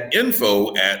me at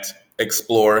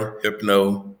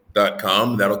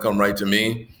info@explorehypno.com. That'll come right to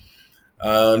me.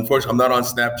 Unfortunately, I'm not on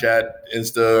Snapchat,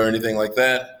 Insta, or anything like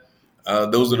that.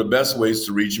 Those are the best ways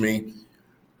to reach me.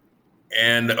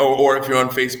 And or if you're on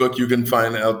Facebook, you can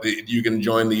you can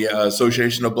join the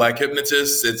Association of Black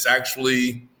Hypnotists. It's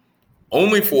actually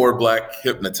only for Black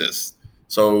hypnotists.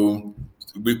 So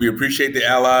we appreciate the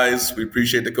allies, we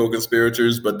appreciate the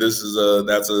co-conspirators, but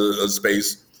that's a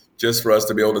space just for us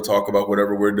to be able to talk about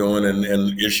whatever we're doing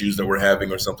and issues that we're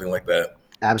having or something like that.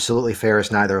 Absolutely fair,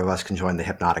 as neither of us can join the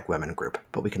Hypnotic Women group,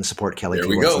 but we can support Kelly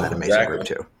Keyworth in that amazing group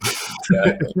too.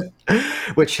 Exactly.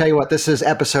 Which, tell you what, this is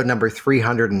episode number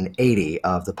 380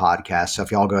 of the podcast. So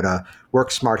if y'all go to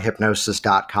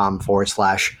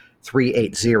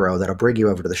worksmarthypnosis.com/380, that'll bring you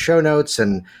over to the show notes.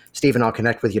 And Stephen, I'll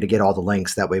connect with you to get all the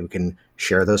links. That way we can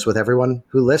share those with everyone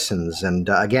who listens. And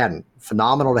again,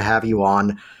 phenomenal to have you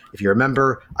on. If you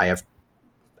remember, I have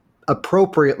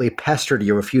appropriately pestered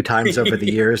you a few times over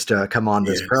the years to come on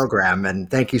this program. And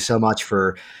thank you so much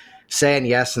for saying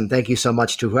yes. And thank you so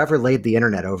much to whoever laid the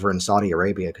internet over in Saudi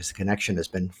Arabia, because the connection has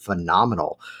been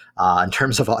phenomenal in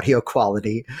terms of audio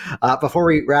quality. Before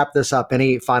we wrap this up,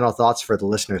 any final thoughts for the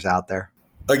listeners out there?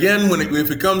 Again,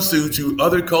 if it comes to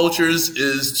other cultures,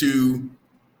 is to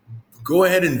go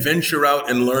ahead and venture out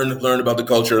and learn about the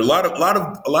culture. A lot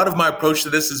of my approach to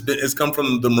this has come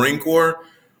from the Marine Corps,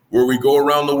 where we go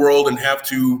around the world and have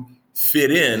to fit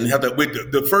in.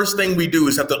 The first thing we do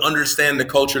is have to understand the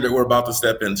culture that we're about to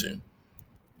step into.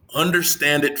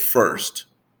 Understand it first,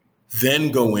 then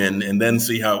go in and then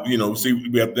see how, see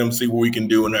what we can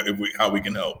do and how we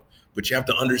can help. But you have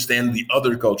to understand the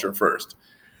other culture first.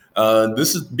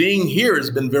 Being here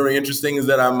has been very interesting, is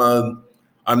that I'm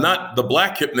not the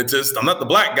black hypnotist. I'm not the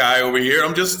black guy over here.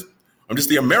 I'm just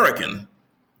the American.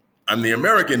 I'm the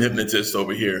American hypnotist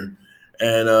over here.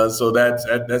 And so that's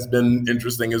been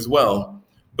interesting as well.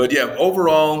 But yeah,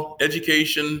 overall,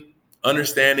 education,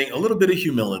 understanding, a little bit of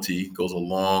humility goes a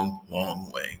long,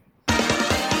 long way.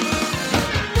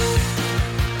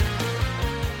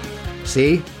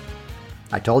 See?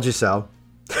 I told you so.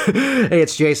 Hey,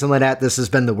 it's Jason Linett. This has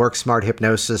been the Work Smart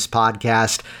Hypnosis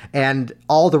podcast. And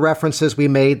all the references we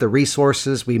made, the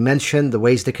resources we mentioned, the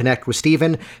ways to connect with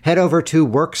Stephen, head over to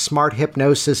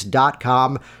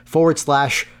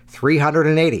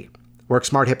worksmarthypnosis.com/380.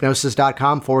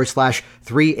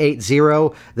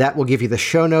 worksmarthypnosis.com/380. That will give you the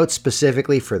show notes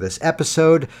specifically for this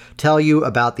episode, tell you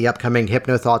about the upcoming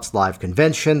HypnoThoughts Live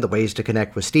convention, the ways to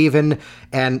connect with Stephen,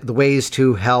 and the ways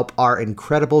to help our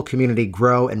incredible community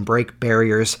grow and break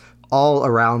barriers all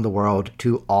around the world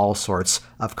to all sorts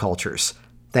of cultures.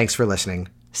 Thanks for listening.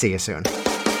 See you soon.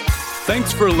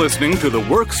 Thanks for listening to the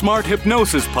Work Smart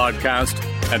Hypnosis podcast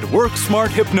at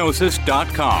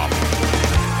worksmarthypnosis.com.